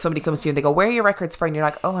 Or somebody comes to you and they go, "Where are your records for?" And you're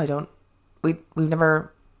like, "Oh, I don't. We've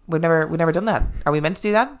never done that. Are we meant to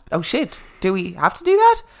do that? Oh shit, do we have to do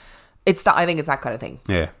that?" I think it's that kind of thing.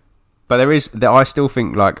 Yeah, But I still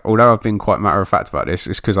think, like, although I've been quite matter of fact about this,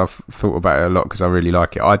 it's because I've thought about it a lot because I really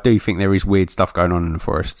like it. I do think there is weird stuff going on in the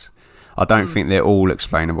forests. I don't think they're all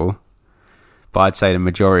explainable, but I'd say the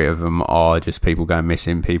majority of them are just people going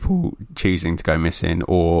missing, people choosing to go missing,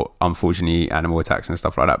 or unfortunately animal attacks and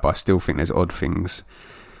stuff like that. But I still think there's odd things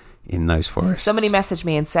in those forests. Somebody messaged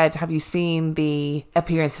me and said, have you seen the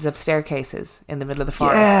appearances of staircases in the middle of the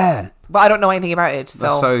forest? Yeah. But I don't know anything about it. So,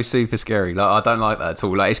 That's so super scary. Like, I don't like that at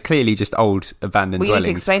all. Like, it's clearly just old abandoned we dwellings.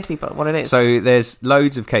 need to explain to people what it is. So there's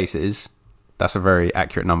loads of cases. That's a very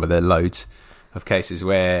accurate number. There are loads of cases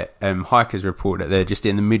where hikers report that they're just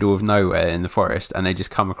in the middle of nowhere in the forest and they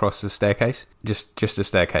just come across a staircase. Just a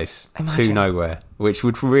staircase to nowhere, which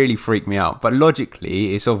would really freak me out. But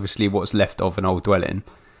logically, it's obviously what's left of an old dwelling.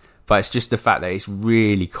 But it's just the fact that it's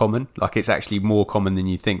really common. Like, it's actually more common than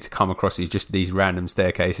you think to come across these random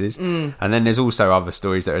staircases. And then there's also other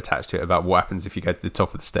stories that are attached to it about what happens if you go to the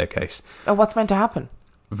top of the staircase. Oh, what's meant to happen?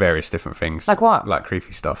 Various different things. Like what? Like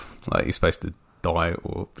creepy stuff. Like, you're supposed to die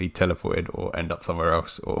or be teleported or end up somewhere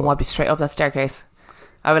else. Or I'd be straight up that staircase.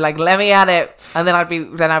 I would like, let me at it, and then I'd be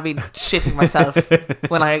shitting myself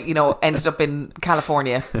when I, ended up in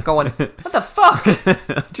California, going, what the fuck?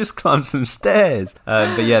 just climb some stairs.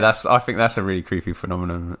 But yeah, I think that's a really creepy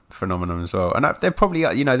phenomenon as well. And there probably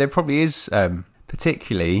is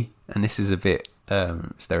particularly, and this is a bit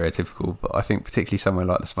stereotypical, but I think particularly somewhere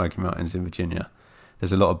like the Smoky Mountains in Virginia,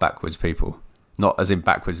 there's a lot of backwoods people. Not as in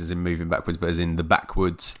backwards, as in moving backwards, but as in the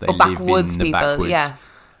backwoods. They live in the people, backwoods. Yeah.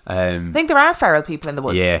 I think there are feral people in the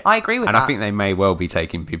woods. Yeah, I agree with that. And I think they may well be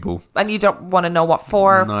taking people. And you don't want to know what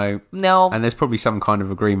for. No. And there's probably some kind of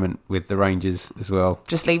agreement with the rangers as well.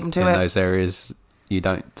 Just leave them to in it. In those areas, you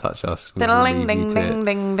don't touch us. Ding, ding, ding,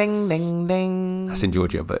 ding, ding, ding, ding. That's in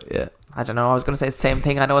Georgia, but yeah. I don't know. I was going to say the same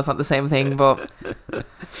thing. I know it's not the same thing, but...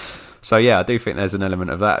 So yeah, I do think there's an element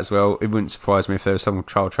of that as well. It wouldn't surprise me if there was some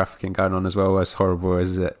child trafficking going on as well, as horrible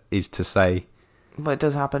as it is to say. But it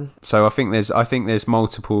does happen. So I think there's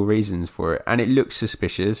multiple reasons for it, and it looks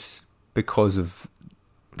suspicious because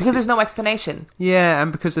there's no explanation. Yeah,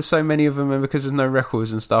 and because there's so many of them, and because there's no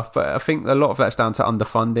records and stuff. But I think a lot of that's down to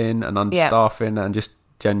underfunding and understaffing and just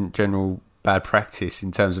general bad practice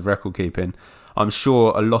in terms of record keeping. I'm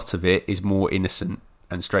sure a lot of it is more innocent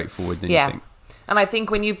and straightforward than you think. And I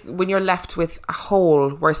think when you're left with a hole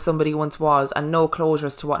where somebody once was and no closure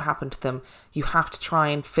as to what happened to them, you have to try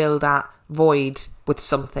and fill that void with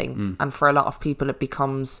something. And for a lot of people it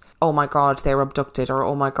becomes, oh my God, they were abducted, or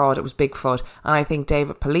oh my God, it was Bigfoot. And I think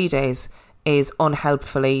David Paulides is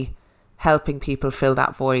unhelpfully helping people fill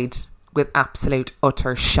that void with absolute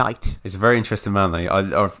utter shite. He's a very interesting man,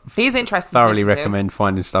 though. He's interesting. Thoroughly recommend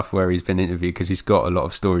finding stuff where he's been interviewed, because he's got a lot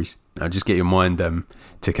of stories. Just get your mind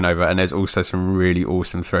ticking over. And there's also some really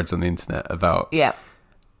awesome threads on the internet about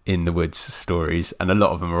in the woods stories, and a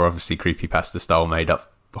lot of them are obviously creepypasta style made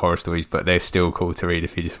up horror stories, but they're still cool to read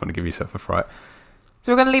if you just want to give yourself a fright.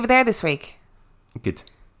 So we're going to leave it there this week. Good.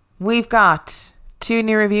 We've got 2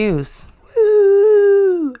 new reviews.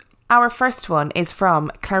 Woo! Our first one is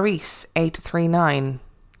from Clarice839.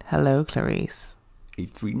 Hello, Clarice.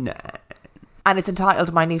 839. And it's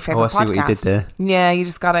entitled My New Favourite Podcast. Oh, I see what you did there. Yeah, you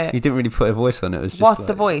just got it. You didn't really put a voice on it. It was just What's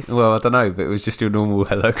the voice? Well, I don't know, but it was just your normal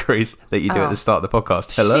hello, Clarice, that you do at the start of the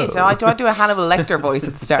podcast. Hello. Shit, do I do a Hannibal Lecter voice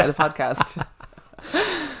at the start of the podcast?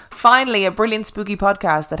 Finally, a brilliant spooky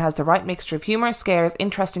podcast that has the right mixture of humour, scares,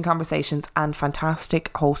 interesting conversations and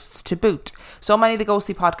fantastic hosts to boot. So many of the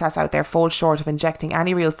ghostly podcasts out there fall short of injecting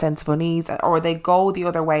any real sense of unease, or they go the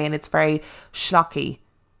other way and it's very schlocky.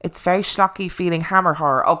 It's very schlocky feeling hammer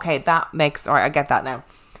horror. Okay, that makes... Alright, I get that now.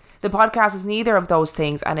 The podcast is neither of those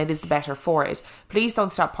things, and it is the better for it. Please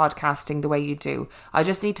don't stop podcasting the way you do. I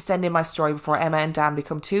just need to send in my story before Emma and Dan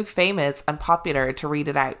become too famous and popular to read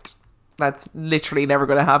it out. That's literally never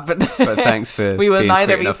going to happen. But thanks for we will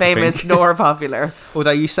neither be famous nor popular.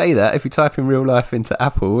 Although you say that, if you type in real life into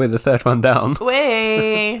Apple with the third one down.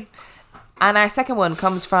 Way. And our second one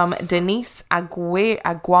comes from Denise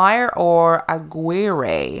Aguirre or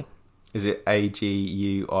Aguirre. Is it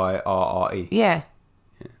Aguirre? Yeah.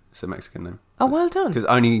 It's a Mexican name. Oh, well done. Because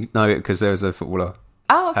I only know it because there was a footballer.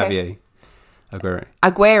 Oh, okay. Javier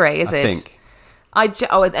Aguirre, is it? I think.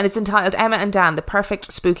 And it's entitled Emma and Dan, the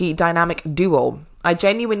perfect spooky dynamic duo. I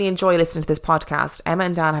genuinely enjoy listening to this podcast. Emma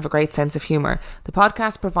and Dan have a great sense of humour. The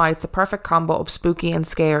podcast provides the perfect combo of spooky and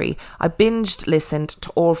scary. I binged listened to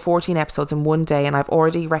all 14 episodes in one day, and I've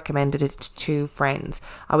already recommended it to 2 friends.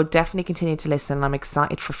 I would definitely continue to listen, and I'm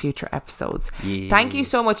excited for future episodes. Yeah. Thank you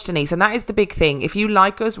so much, Denise. And that is the big thing. If you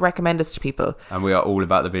like us, recommend us to people. And we are all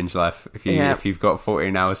about the binge life. If you've got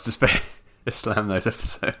 14 hours to spare. Just slam those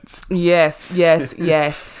episodes. Yes.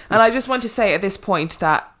 And I just want to say at this point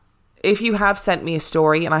that if you have sent me a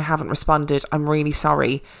story and I haven't responded, I'm really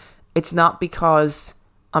sorry. It's not because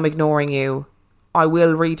I'm ignoring you. I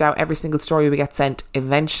will read out every single story we get sent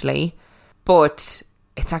eventually, but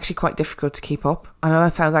it's actually quite difficult to keep up. I know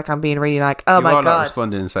that sounds like I'm being really like, oh my God,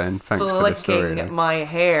 responding and saying thanks for the story. Flicking my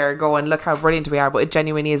hair, going, look how brilliant we are, but it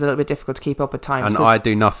genuinely is a little bit difficult to keep up at times. And I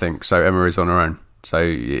do nothing, so Emma is on her own. So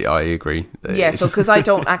yeah, I agree. Yeah, so because I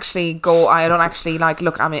don't actually like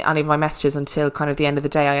look at any of my messages until kind of the end of the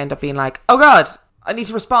day. I end up being like, oh God, I need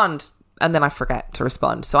to respond, and then I forget to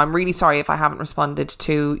respond. So I'm really sorry if I haven't responded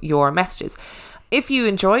to your messages. If you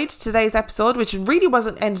enjoyed today's episode, which really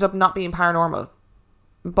ended up not being paranormal,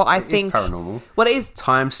 but I think paranormal. What it is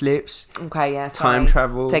time slips. Okay, yeah, sorry. Time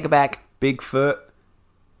travel. Take it back. Bigfoot,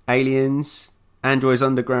 aliens, androids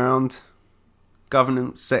underground,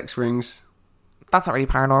 government sex rings. That's not really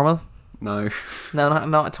paranormal. No,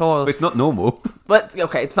 not at all. It's not normal. But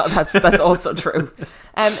okay, it's not, that's also true.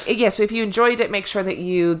 Yeah, so if you enjoyed it, make sure that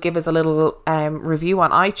you give us a little review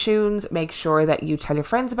on iTunes. Make sure that you tell your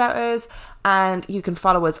friends about us, and you can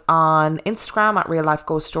follow us on Instagram at Real Life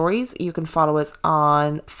Ghost Stories. You can follow us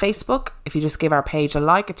on Facebook. If you just give our page a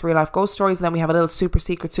like, it's Real Life Ghost Stories, and then we have a little super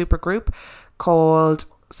secret super group called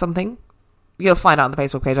something. You'll find it on the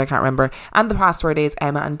Facebook page, I can't remember. And the password is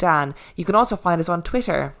Emma and Dan. You can also find us on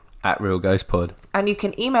Twitter at Real Ghost Pod. And you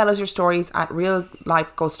can email us your stories at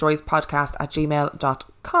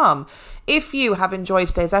reallifeghoststoriespodcast@gmail.com. If you have enjoyed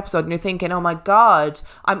today's episode and you're thinking, oh my God,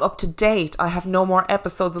 I'm up to date, I have no more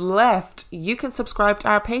episodes left, you can subscribe to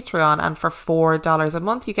our Patreon, and for $4 a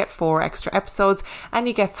month you get 4 extra episodes and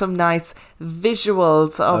you get some nice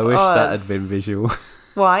visuals of us. I wish that had been visual.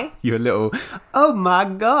 Why? You're a little, oh my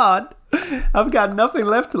God, I've got nothing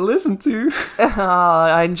left to listen to.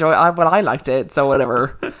 I liked it, so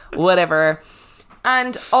whatever.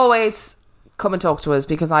 And always come and talk to us,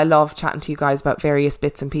 because I love chatting to you guys about various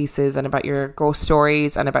bits and pieces and about your ghost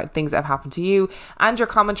stories and about things that have happened to you and your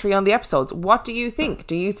commentary on the episodes. What do you think?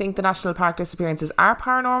 Do you think the national park disappearances are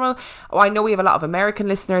paranormal? Oh, I know we have a lot of American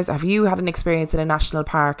listeners. Have you had an experience in a national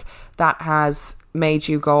park that has made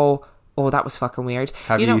you go, oh, that was fucking weird?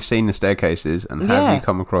 Have you seen the staircases, and have you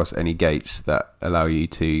come across any gates that allow you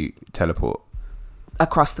to teleport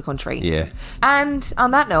across the country? Yeah. And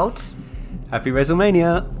on that note, happy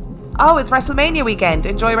WrestleMania. Oh, it's WrestleMania weekend.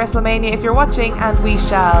 Enjoy WrestleMania if you're watching, and we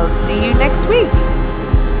shall see you next week.